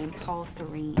a guy named Paul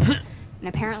Serene. And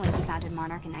apparently he founded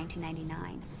Monarch in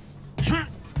 1999.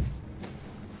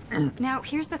 Now,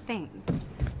 here's the thing.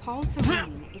 Paul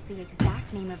Serene is the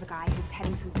exact name of a guy who's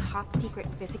heading some top-secret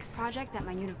physics project at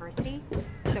my university.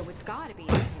 So it's gotta be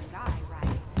the same guy, right?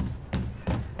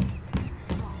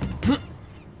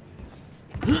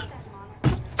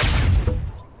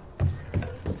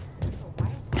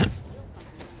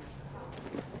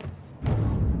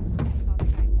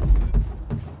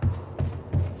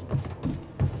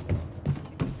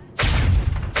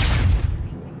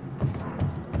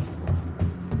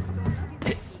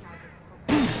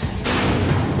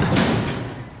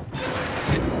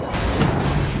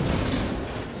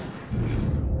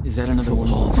 Is that another one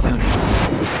Paul found?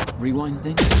 Rewind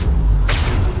thing?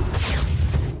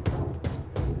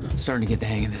 I'm starting to get the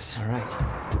hang of this, all right.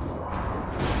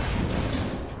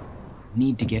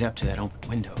 Need to get up to that open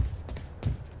window.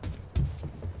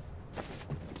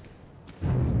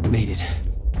 Made it.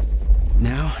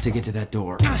 Now to get to that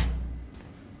door.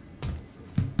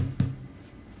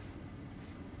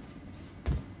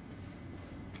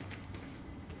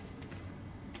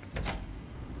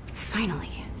 Finally.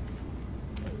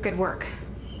 Good work.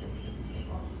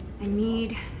 I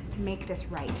need to make this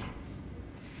right.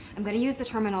 I'm gonna use the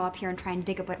terminal up here and try and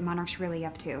dig up what Monarch's really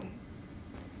up to.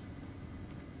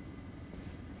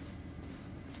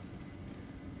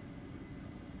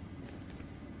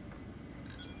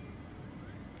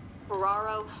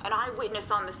 Ferraro, an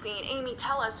eyewitness on the scene. Amy,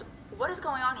 tell us, what is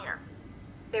going on here?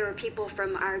 There were people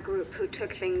from our group who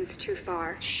took things too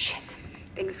far. Shit.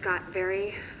 Things got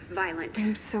very violent.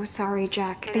 I'm so sorry,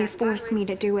 Jack. They forced me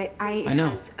to do it. I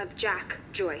know. Because of Jack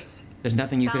Joyce. There's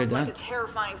nothing you could have done. Sounds like a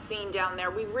terrifying scene down there.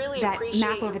 We really That appreciate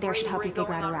map over there should help you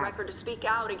figure out a on route. record to speak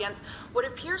out against what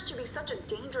appears to be such a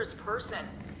dangerous person.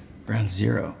 Ground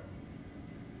Zero.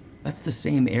 That's the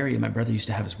same area my brother used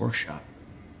to have his workshop.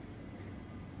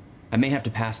 I may have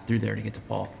to pass through there to get to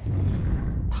Paul.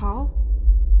 Paul?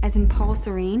 As in Paul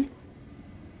Serene?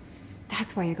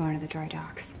 That's why you're going to the dry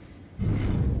docks.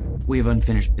 We have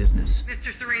unfinished business.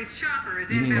 Mr. Serene's chopper is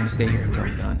You may want to stay here until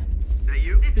I'm done.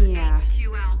 Yeah.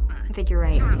 I think you're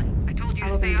right. I told you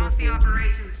I'll to open stay the door off for the you.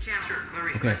 operations channel.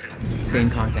 Okay, stay in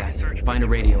contact. Find a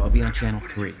radio. I'll be on channel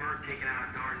 3.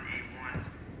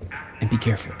 And be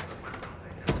careful.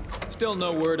 Still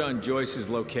no word on Joyce's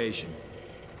location.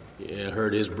 Yeah, I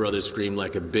heard his brother scream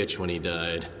like a bitch when he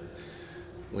died.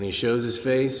 When he shows his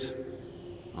face,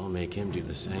 I'll make him do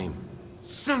the same.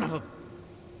 Son of a...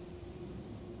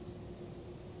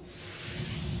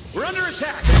 We're under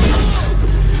attack!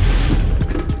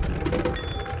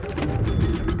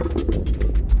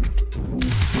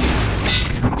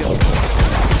 Go.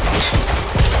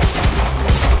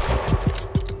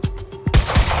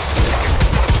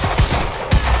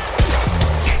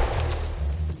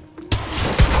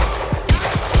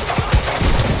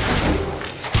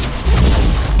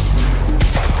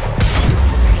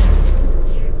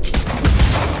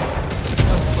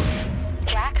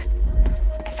 Jack?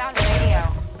 I found a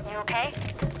radio. You okay?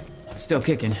 Still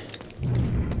kicking.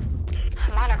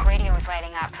 Monarch radio is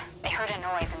lighting up. They heard a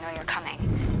noise and know you're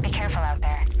coming. Be careful out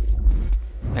there.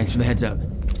 Thanks for the heads up.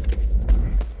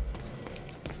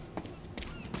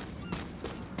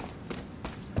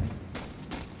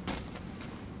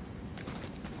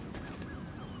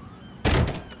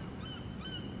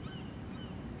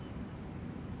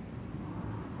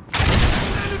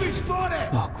 Enemy spotted!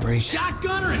 Oh, great.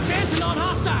 Shotgunner advancing on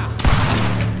hostile!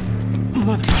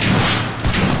 Mother...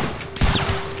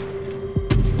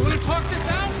 You wanna talk this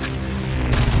out?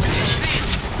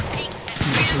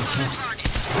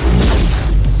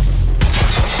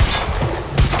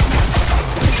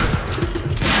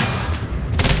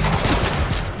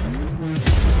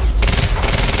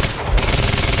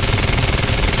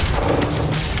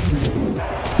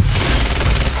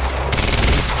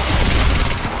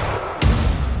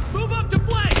 Move up to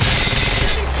flank!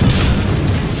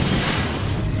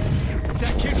 It's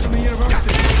that kid from the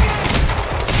university.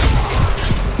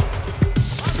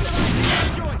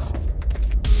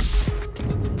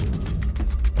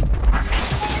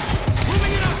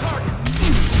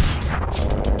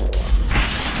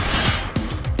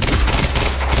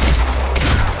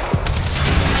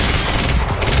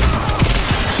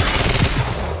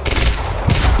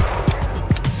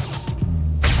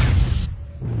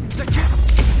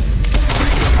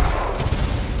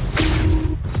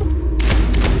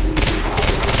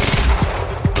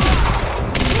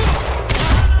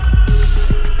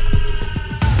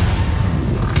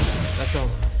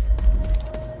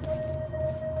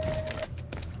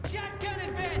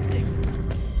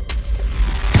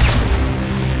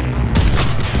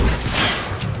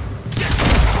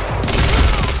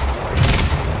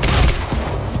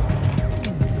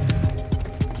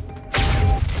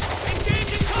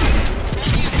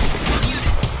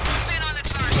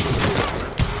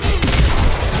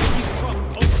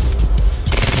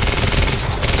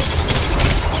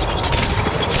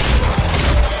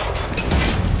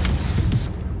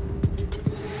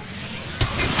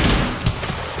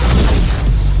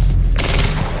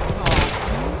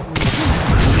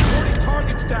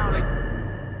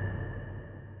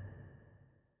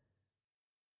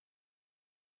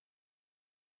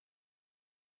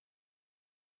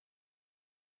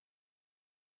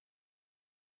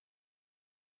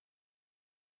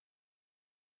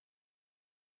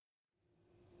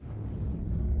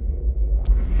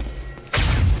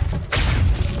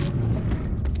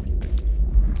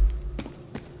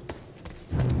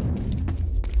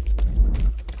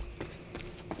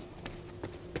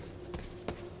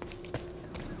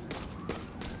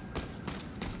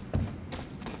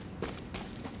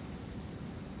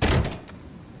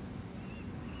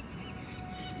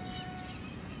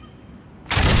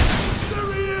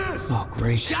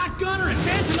 Great. Shotgunner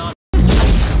advancing on.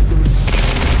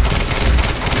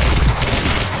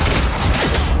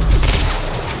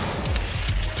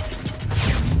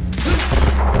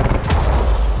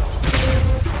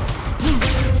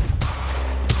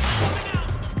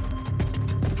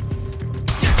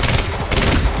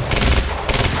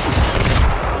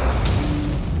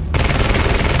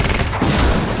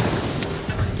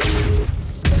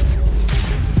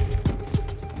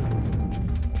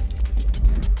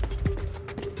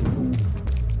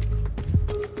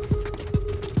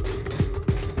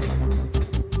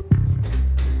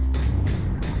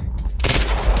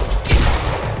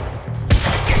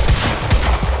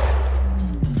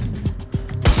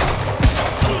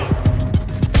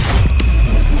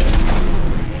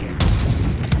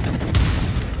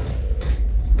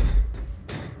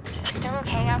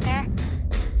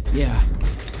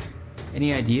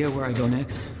 Any idea where I go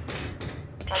next?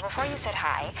 Well, before you said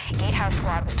hi, Gatehouse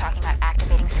Squad was talking about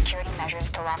activating security measures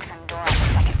to lock some door on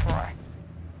the second floor.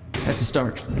 That's a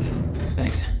start.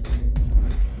 Thanks.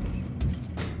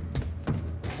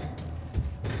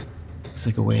 Looks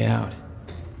like a way out.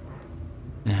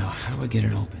 Now, how do I get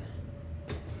it open?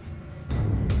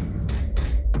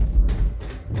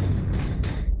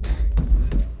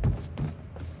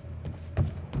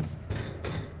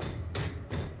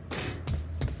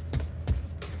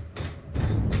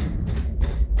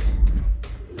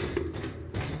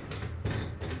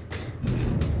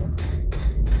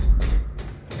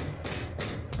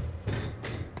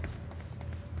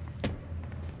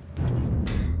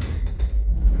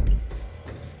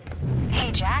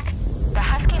 Jack, the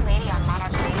husky lady on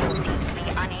Monarch's radio seems to be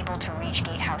unable to reach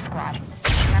Gatehouse Squad.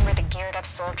 Remember the geared-up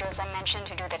soldiers I mentioned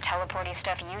who do the teleporty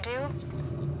stuff you do?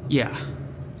 Yeah.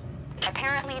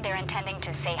 Apparently they're intending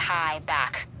to say hi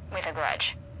back, with a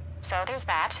grudge. So there's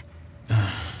that.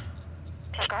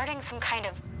 Regarding some kind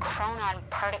of chronon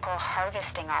particle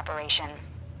harvesting operation.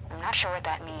 I'm not sure what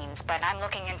that means, but I'm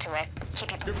looking into it.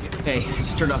 Keep you... Hey,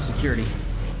 just turned off security.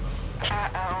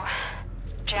 Uh-oh.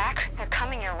 Jack, they're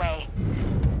coming your way.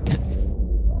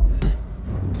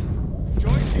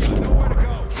 Joyce, you got nowhere to go.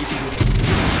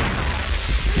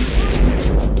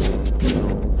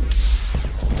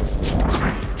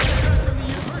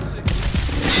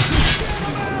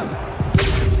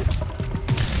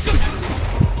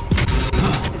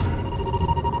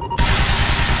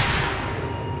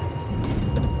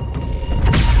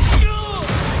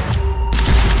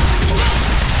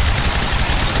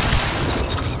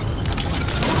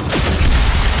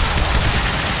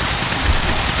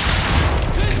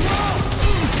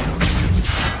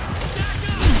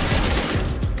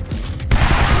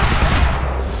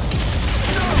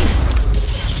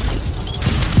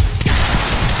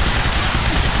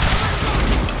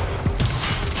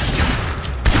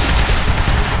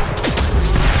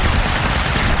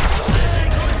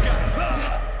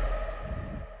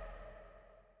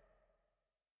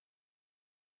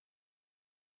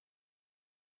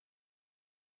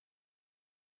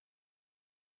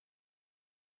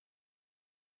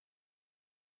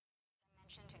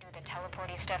 To do the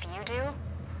teleporty stuff you do?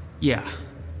 Yeah.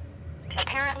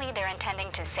 Apparently they're intending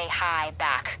to say hi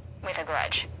back, with a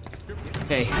grudge.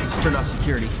 Hey, just turned off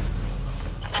security.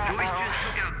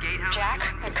 Uh-oh.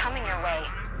 Jack, they're coming your way.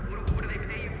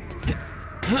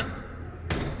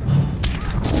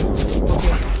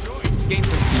 Okay,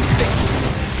 gameplay.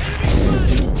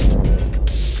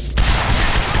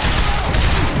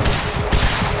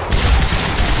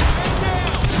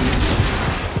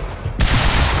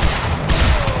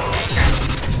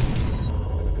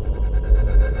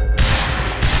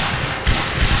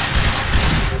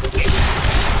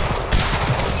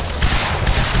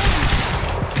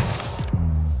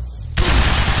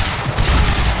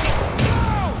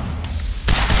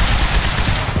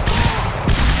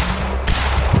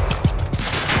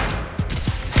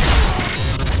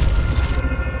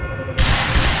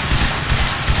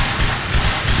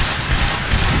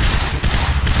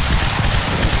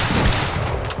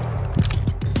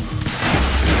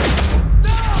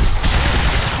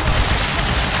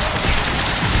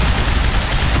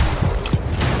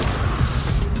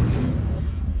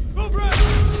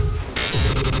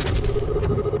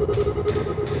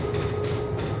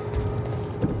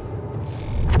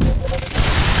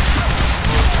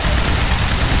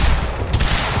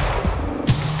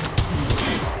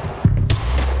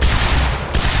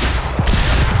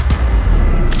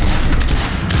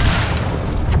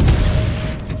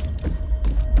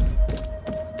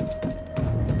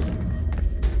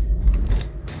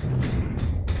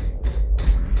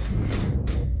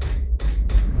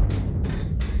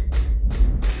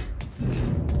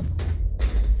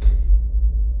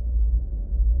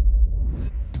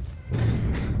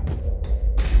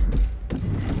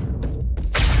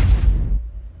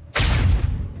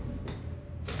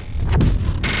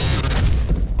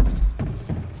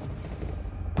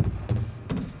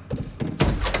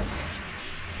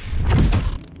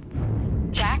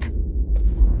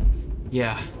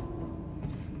 Yeah.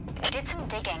 I did some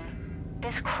digging.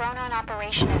 This Chronon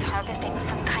operation is harvesting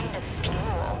some kind of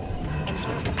fuel. It's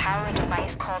used to power a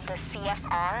device called the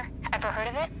CFR. Ever heard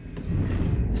of it?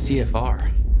 CFR?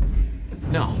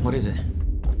 No, what is it?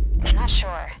 I'm not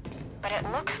sure, but it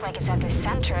looks like it's at the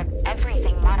center of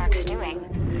everything Monarch's doing.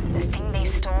 The thing they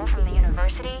stole from the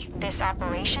university, this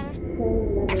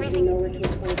operation, everything... lower to a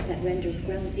point that renders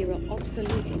Ground Zero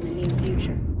obsolete in the near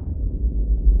future.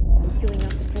 I'm queuing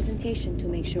up the presentation to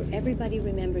make sure everybody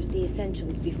remembers the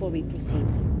essentials before we proceed.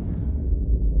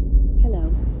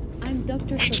 Hello, I'm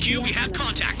Dr. HQ, we have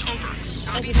contact, over.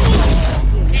 Copy.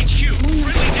 HQ,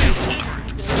 friendly down, over.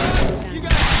 You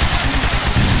got it.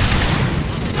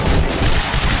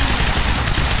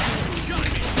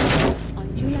 On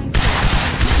July 4th,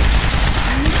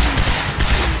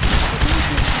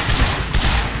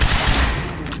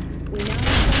 we now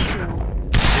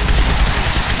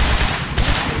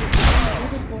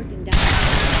report in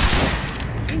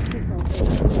this result is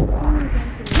extremely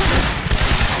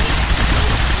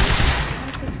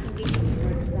perfect conditions for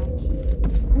extraction,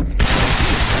 which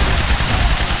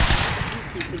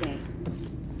you see today.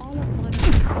 All of modern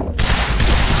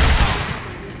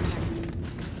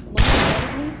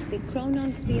the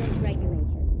Chronon Field Regulator.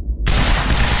 The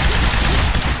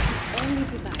only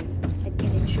device that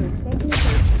can ensure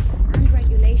stabilization and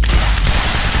regulation.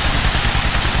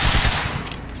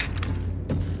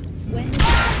 When the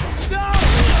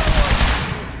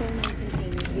Chronon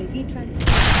containers will be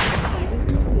transported by this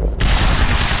location,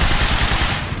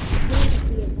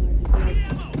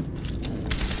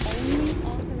 only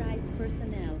authorized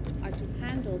personnel are to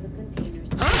handle the containers.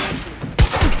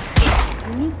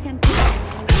 Unique temperature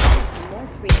more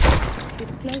frequent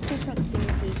with closer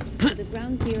proximity to the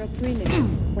Ground Zero perimeter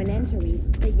when entering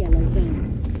the yellow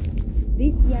zone.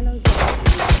 This yellow zone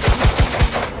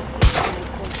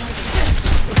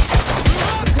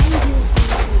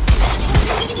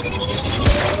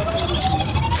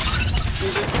we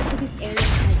refer to this area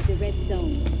as the red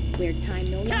zone, where time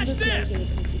no longer flows in a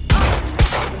consistent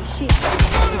manner and shifts.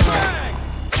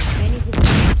 Many of the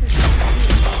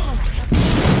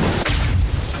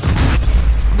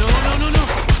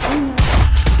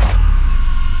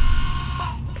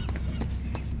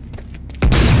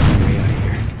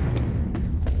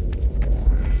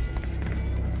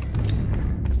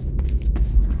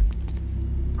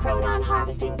Chronon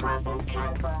harvesting process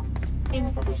cancelled.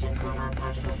 Insufficient chronon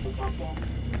particles detected.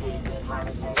 Please move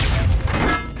harvesters to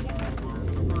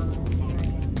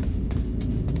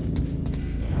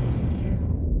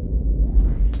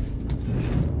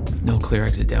No clear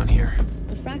exit down here.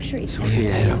 The fracture is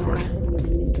Sophia, head upward.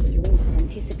 Mr. Serene had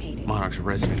anticipated. Monarch's a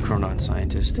resident Chronon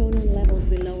scientist. Chronon levels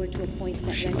will lower to a point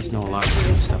that She must know a lot of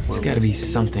some stuff. There's gotta be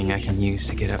something I can use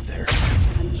to get up there.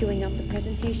 I'm queuing up the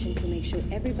presentation to make sure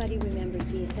everybody remembers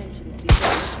the essentials before.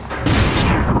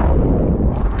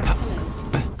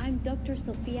 Hello, I'm Dr.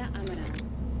 Sophia Amaral.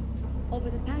 Over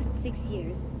the past 6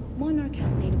 years, Monarch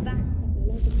has made vast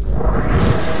technological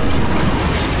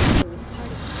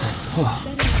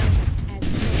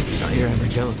Not your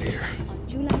average elevator. On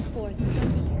July 4th,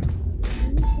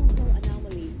 2010, unique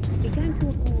anomalies began to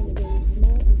occur in a very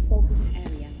small and focused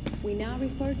area we now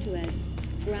refer to as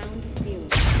Ground Zero,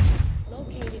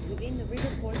 located within the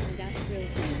Riverport Industrial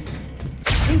Zone.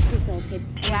 This resulted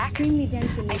in extremely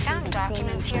dense emissions. I found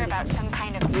documents here about some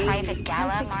kind of private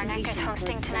gala Monarch is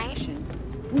hosting tonight.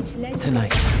 Which led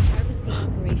Tonight.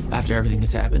 After everything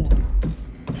that's happened.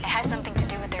 It has something to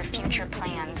do with their future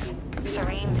plans.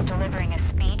 Serene's delivering a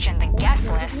speech, and the guest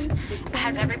list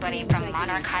has everybody from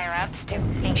Monarch higher-ups to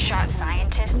big-shot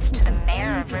scientists to the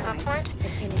mayor of Riverport.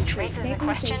 Which raises the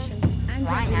question,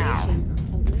 why now?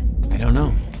 I don't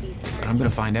know, but I'm gonna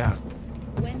find out.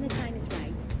 When the time is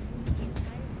right.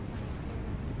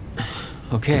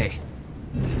 Okay.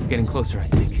 Getting closer, I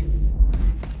think.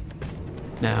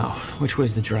 Now, which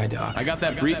way's the dry dock? I got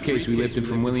that briefcase we lifted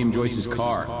from William Joyce's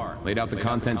car. Laid out the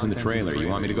contents in the trailer. You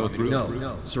want me to go through?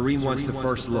 No. Serene wants the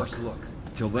first look.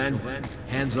 Till then,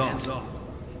 hands off.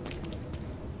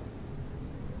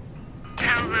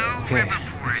 Okay,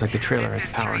 looks like the trailer has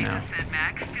power now.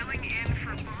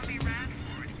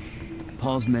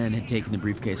 Paul's men had taken the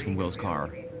briefcase from Will's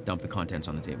car, dumped the contents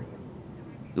on the table.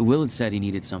 Will had said he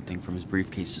needed something from his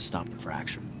briefcase to stop the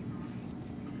fracture.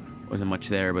 Wasn't much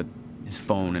there, but his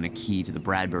phone and a key to the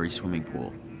Bradbury swimming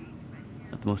pool.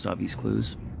 Not the most obvious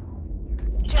clues.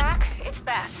 Jack, it's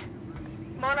Beth.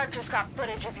 Monarch just got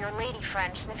footage of your lady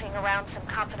friend sniffing around some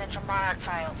confidential Monarch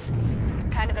files.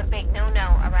 Kind of a big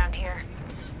no-no around here.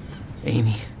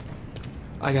 Amy,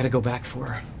 I gotta go back for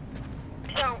her.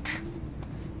 Don't.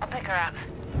 I'll pick her up.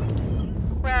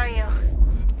 Where are you?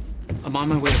 I'm on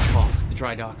my way to Paul.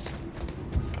 dry docks.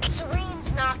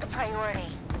 Serene's not the priority.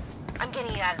 I'm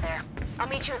getting you out of there. I'll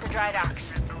meet you at the dry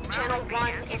docks. Channel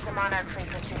 1 is the Monarch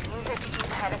frequency. Use it to keep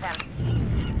ahead of them.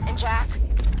 And Jack,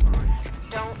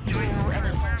 don't do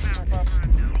anything stupid.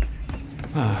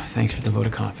 Thanks for the vote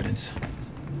of confidence.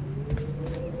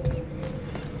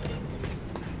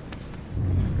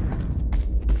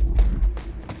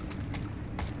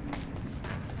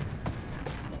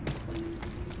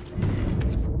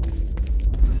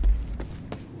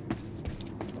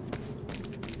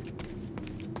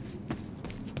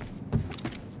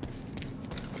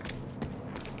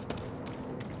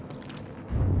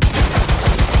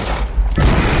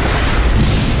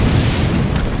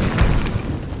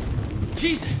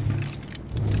 Jeez!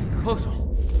 Close one.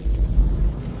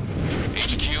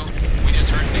 HQ, we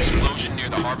just heard an explosion near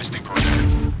the harvesting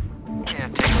perimeter. Yeah,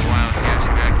 take a wild guess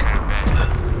at that kind of bet.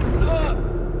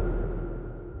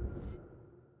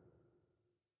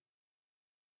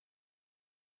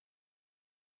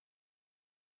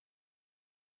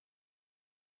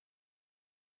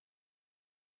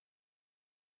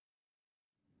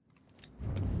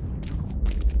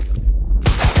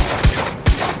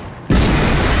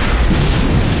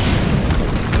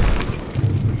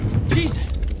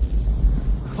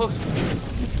 Close one.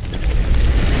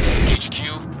 HQ,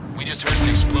 we just heard an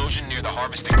explosion near the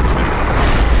harvesting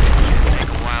perimeter. Take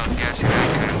a wild guess at that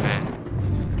kind of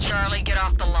bet. Charlie, get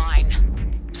off the line.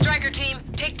 Striker team,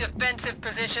 take defensive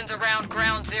positions around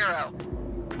Ground Zero.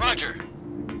 Roger.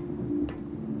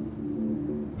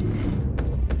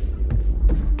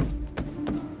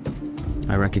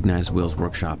 I recognized Will's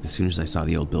workshop as soon as I saw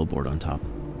the old billboard on top.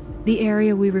 The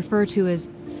area we refer to as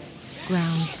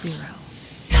Ground Zero.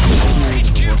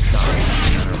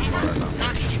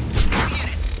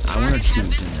 I wanted to see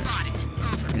what's in there,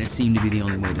 and it seemed to be the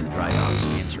only way to the dry docks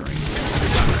answering.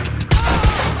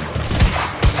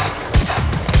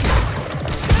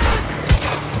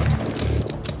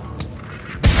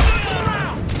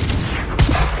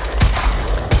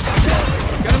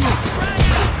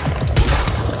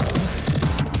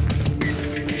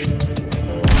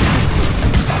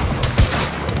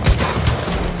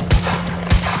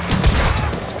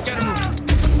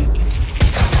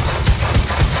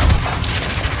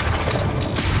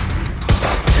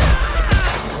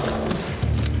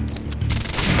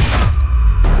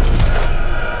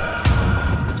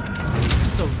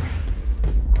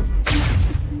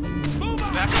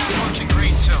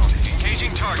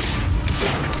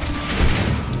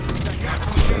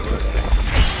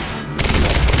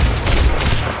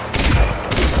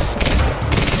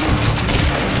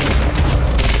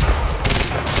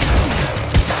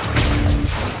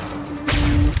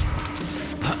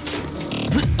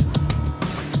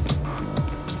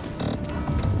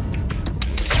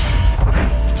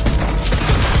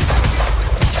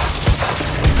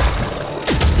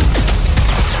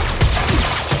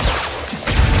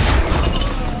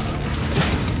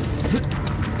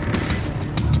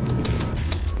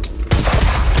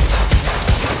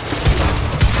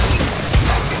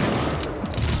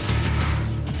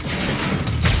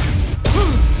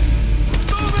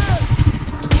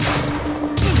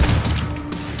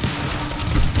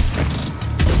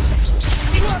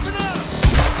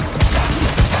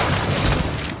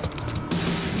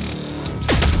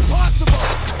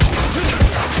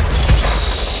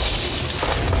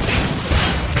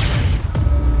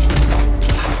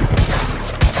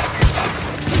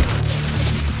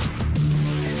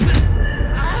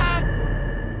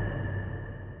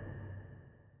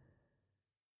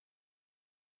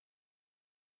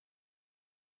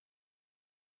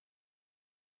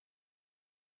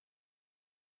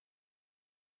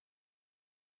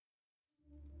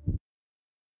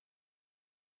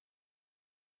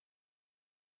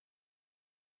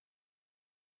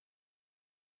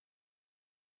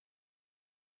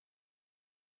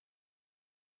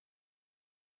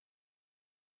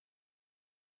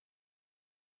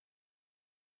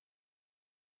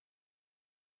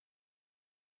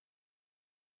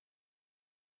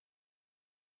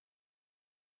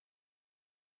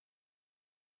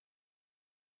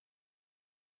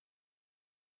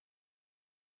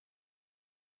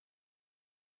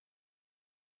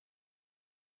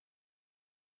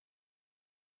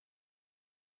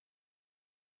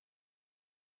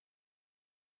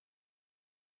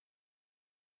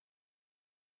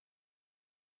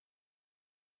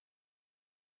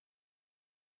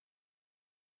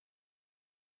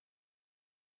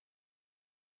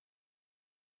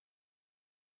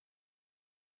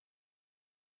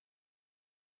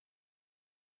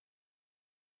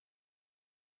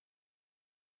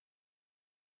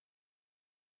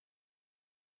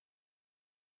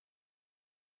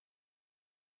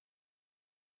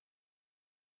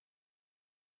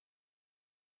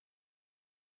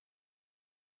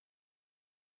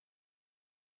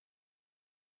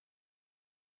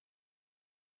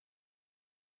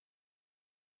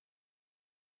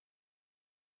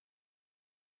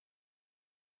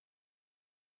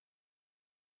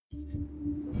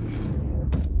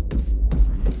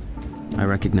 I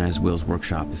recognized Will's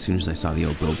workshop as soon as I saw the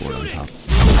old billboard on top.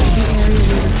 The area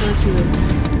we refer to as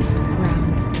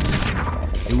grounds.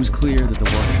 It was clear that the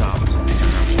workshop was in the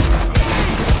center.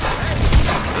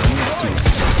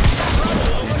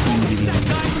 It seemed to be the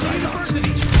only dry docks in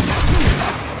each.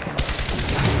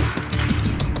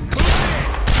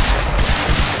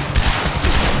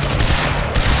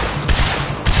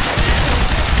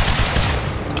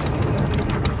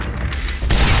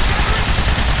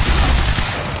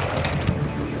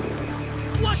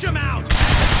 Flush him out!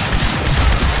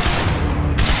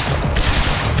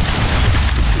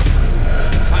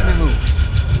 Time to move.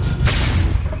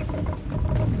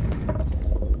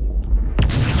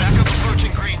 Backup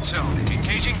approaching green zone.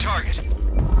 Engaging target.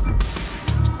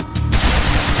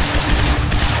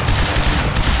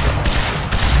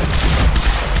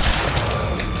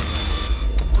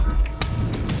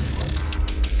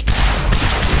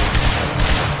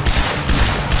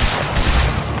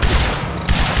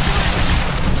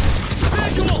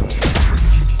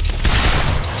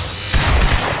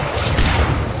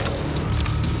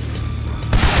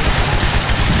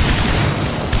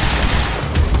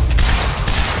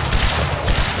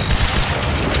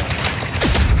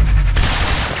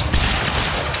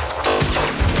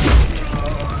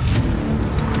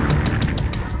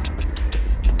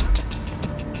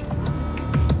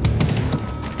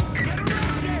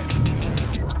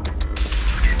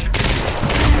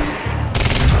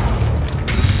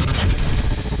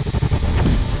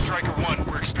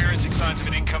 Signs of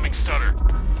an incoming stutter.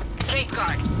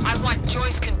 Safeguard. I want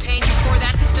Joyce contained before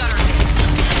that stutter hits.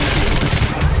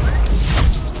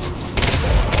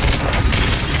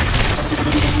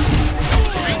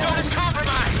 Green zone is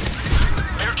compromised.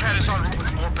 Aircat is en route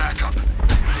with more backup.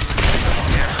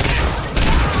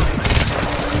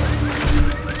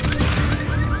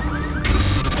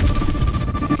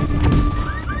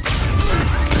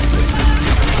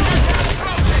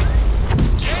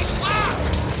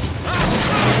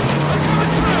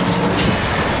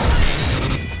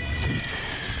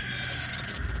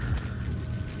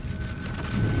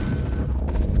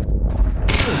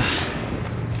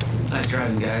 Nice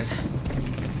driving, guys.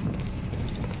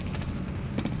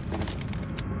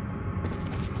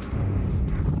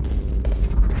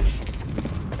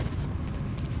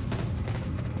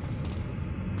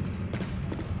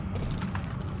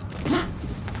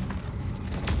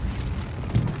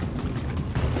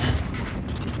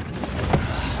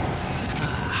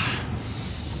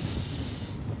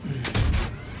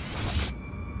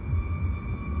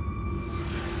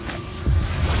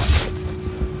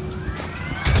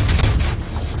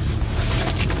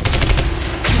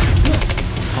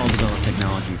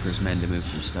 For his men to move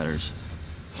through stutters.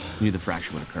 He knew the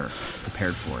fracture would occur,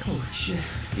 prepared for it. Holy shit.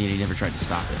 And yet he never tried to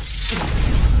stop it.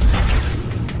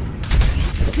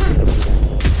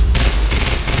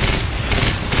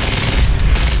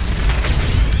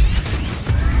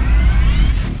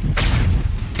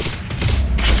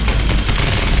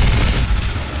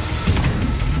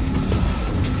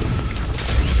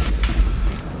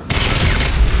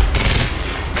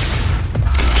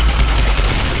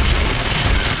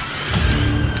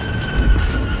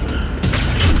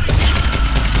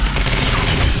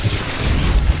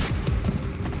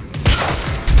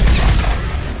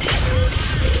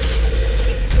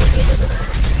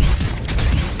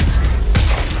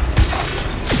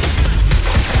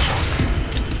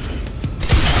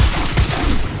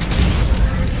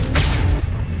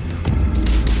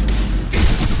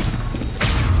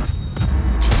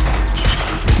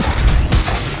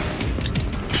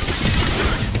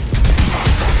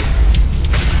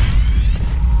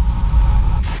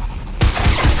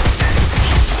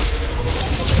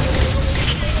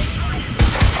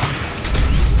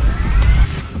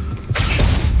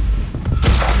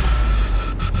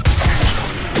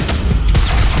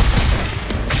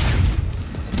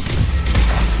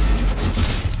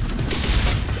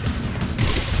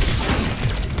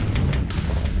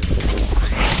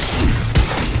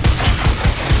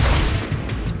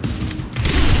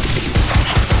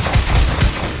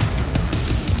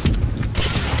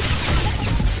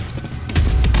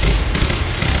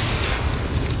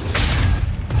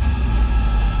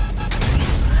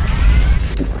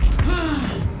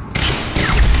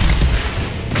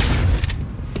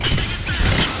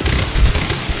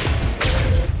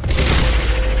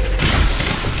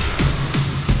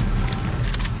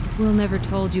 Will never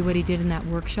told you what he did in that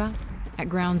workshop at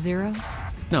Ground Zero?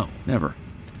 No, never.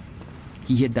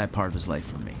 He hid that part of his life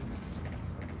from me.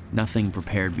 Nothing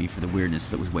prepared me for the weirdness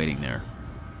that was waiting there.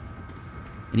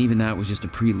 And even that was just a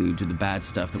prelude to the bad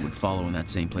stuff that would follow in that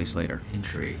same place later.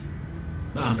 Entry.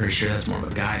 I'm pretty sure that's more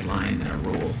of a guideline than a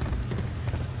rule.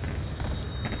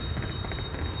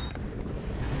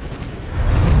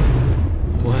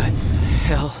 What the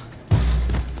hell?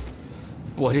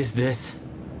 What is this?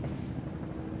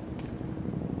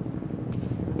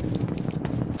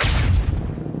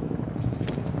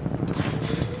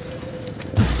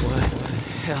 What the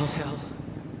hell?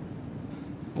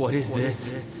 What is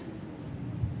this?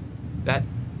 That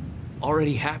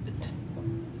already happened.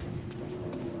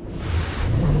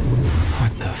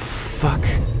 What the fuck?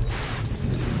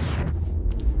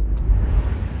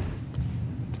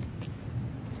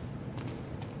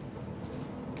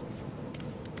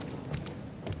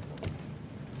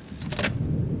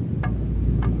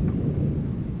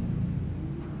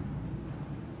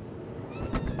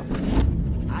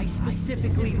 I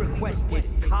specifically requested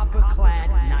copper-clad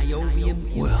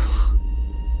niobium. Well.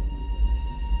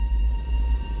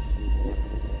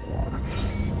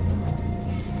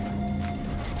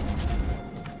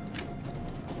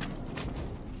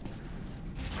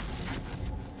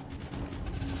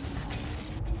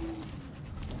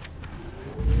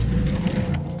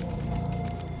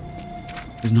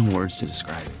 There's no words to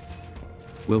describe it.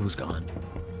 Will was gone,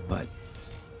 but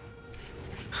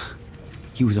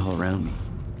he was all around me.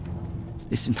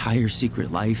 This entire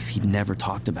secret life he'd never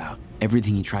talked about,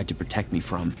 everything he tried to protect me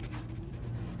from,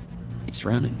 it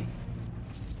surrounded me.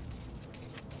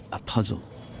 A puzzle,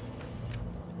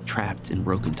 trapped in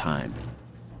broken time.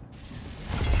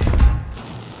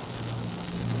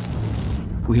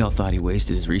 We all thought he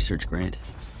wasted his research grant,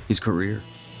 his career,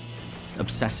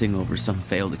 obsessing over some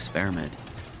failed experiment.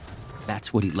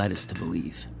 That's what he led us to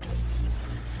believe.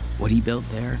 What he built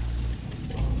there,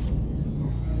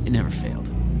 it never failed.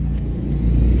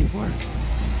 It works.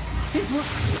 It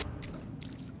works.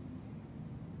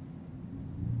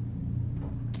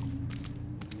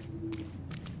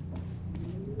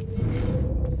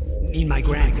 Need my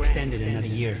grant extended another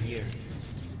year.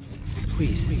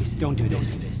 Please, don't do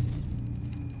this.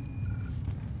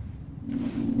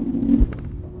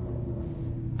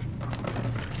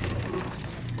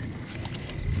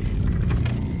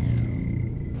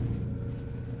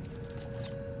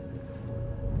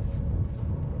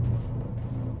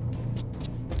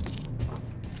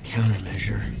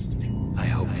 Countermeasure. I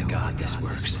hope to God this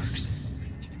works.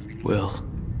 Will.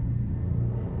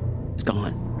 It's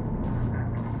gone.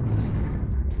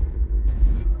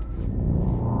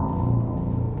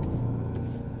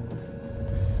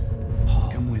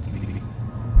 Paul. Come with me.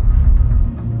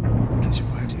 We can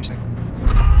survive this.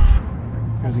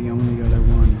 You're the only other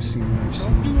one who's seen what I've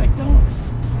seen. Do it, don't.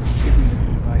 Give me the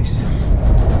device.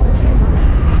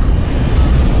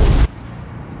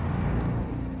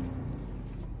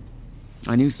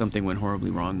 I knew something went horribly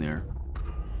wrong there,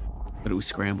 but it was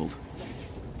scrambled.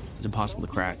 It was impossible to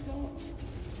crack.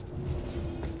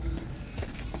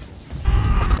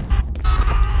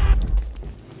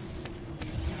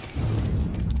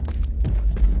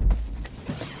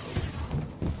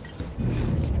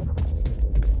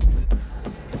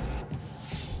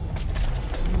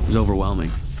 It was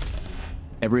overwhelming.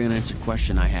 Every unanswered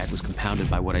question I had was compounded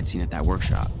by what I'd seen at that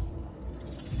workshop.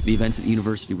 The events at the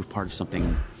university were part of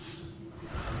something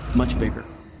much bigger.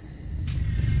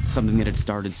 Something that had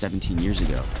started 17 years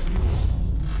ago.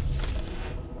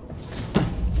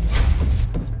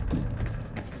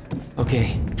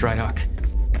 Okay, dry dock.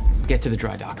 Get to the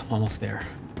dry dock. I'm almost there.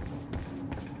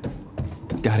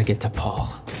 Gotta get to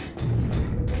Paul.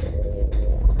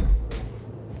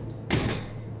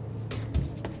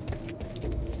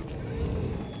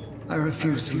 I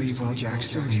refuse to leave while Jack's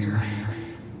still here.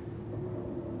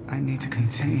 I need to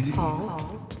contain.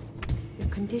 Paul, your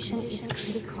condition is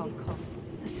critical.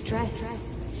 The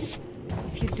stress.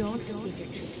 If you don't receive your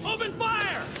treatment, Open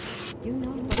fire! you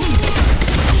know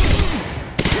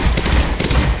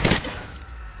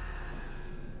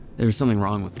There was something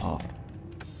wrong with Paul.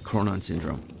 Chronon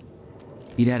syndrome.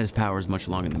 He'd had his powers much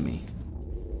longer than me.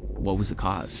 What was the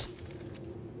cause?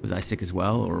 Was I sick as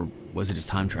well, or was it just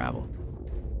time travel?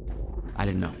 I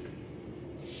didn't know.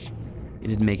 It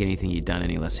didn't make anything he'd done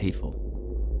any less hateful.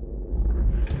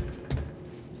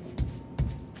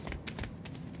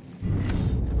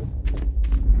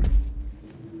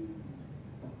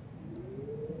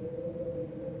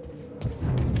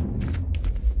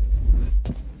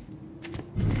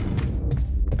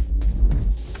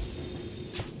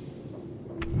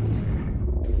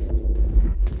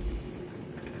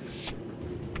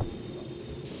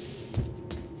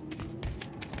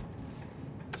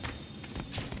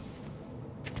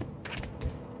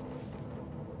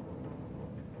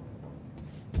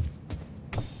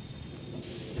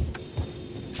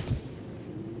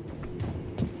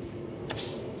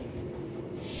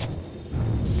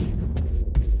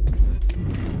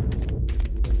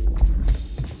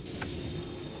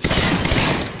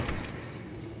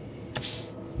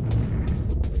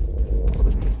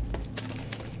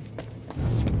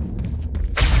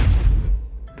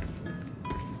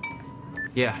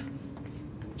 Yeah.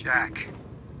 Jack,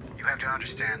 you have to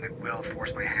understand that Will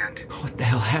forced my hand. What the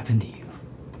hell happened to you?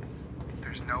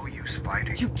 There's no use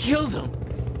fighting. You killed him!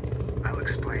 I'll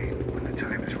explain when the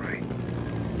time is right.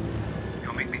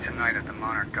 You'll meet me tonight at the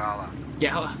Monarch Gala.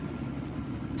 Gala?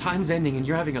 Time's ending and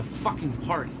you're having a fucking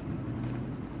party.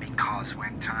 Because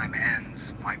when time ends,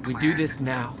 my plan... We do this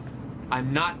now.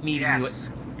 I'm not meeting you at... Yes,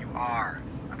 you are.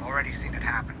 I've already seen it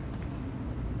happen.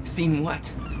 Seen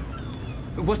what?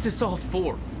 What's this all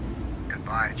for?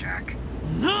 Goodbye, Jack.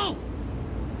 No!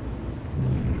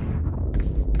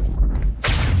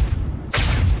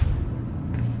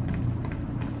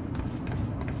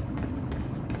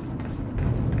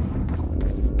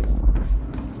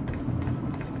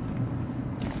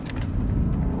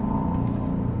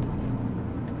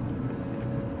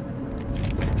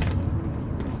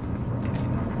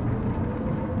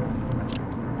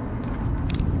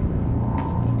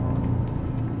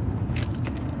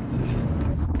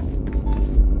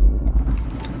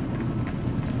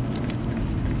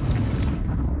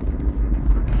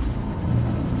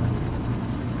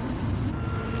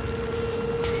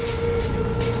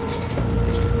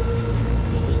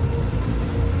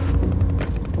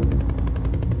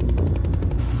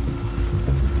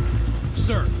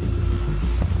 Sir.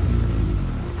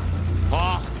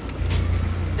 Paul.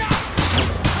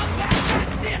 Come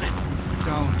back, damn it!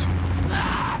 Don't.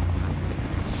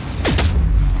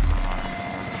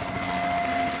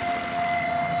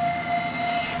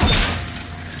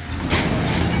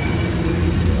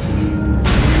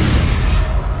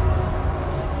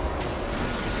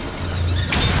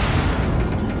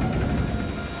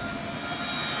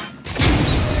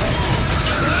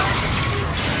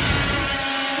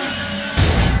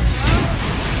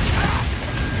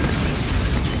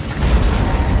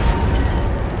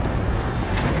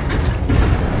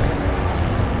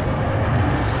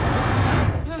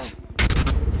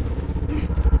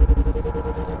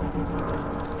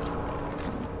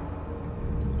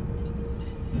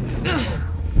 Ugh.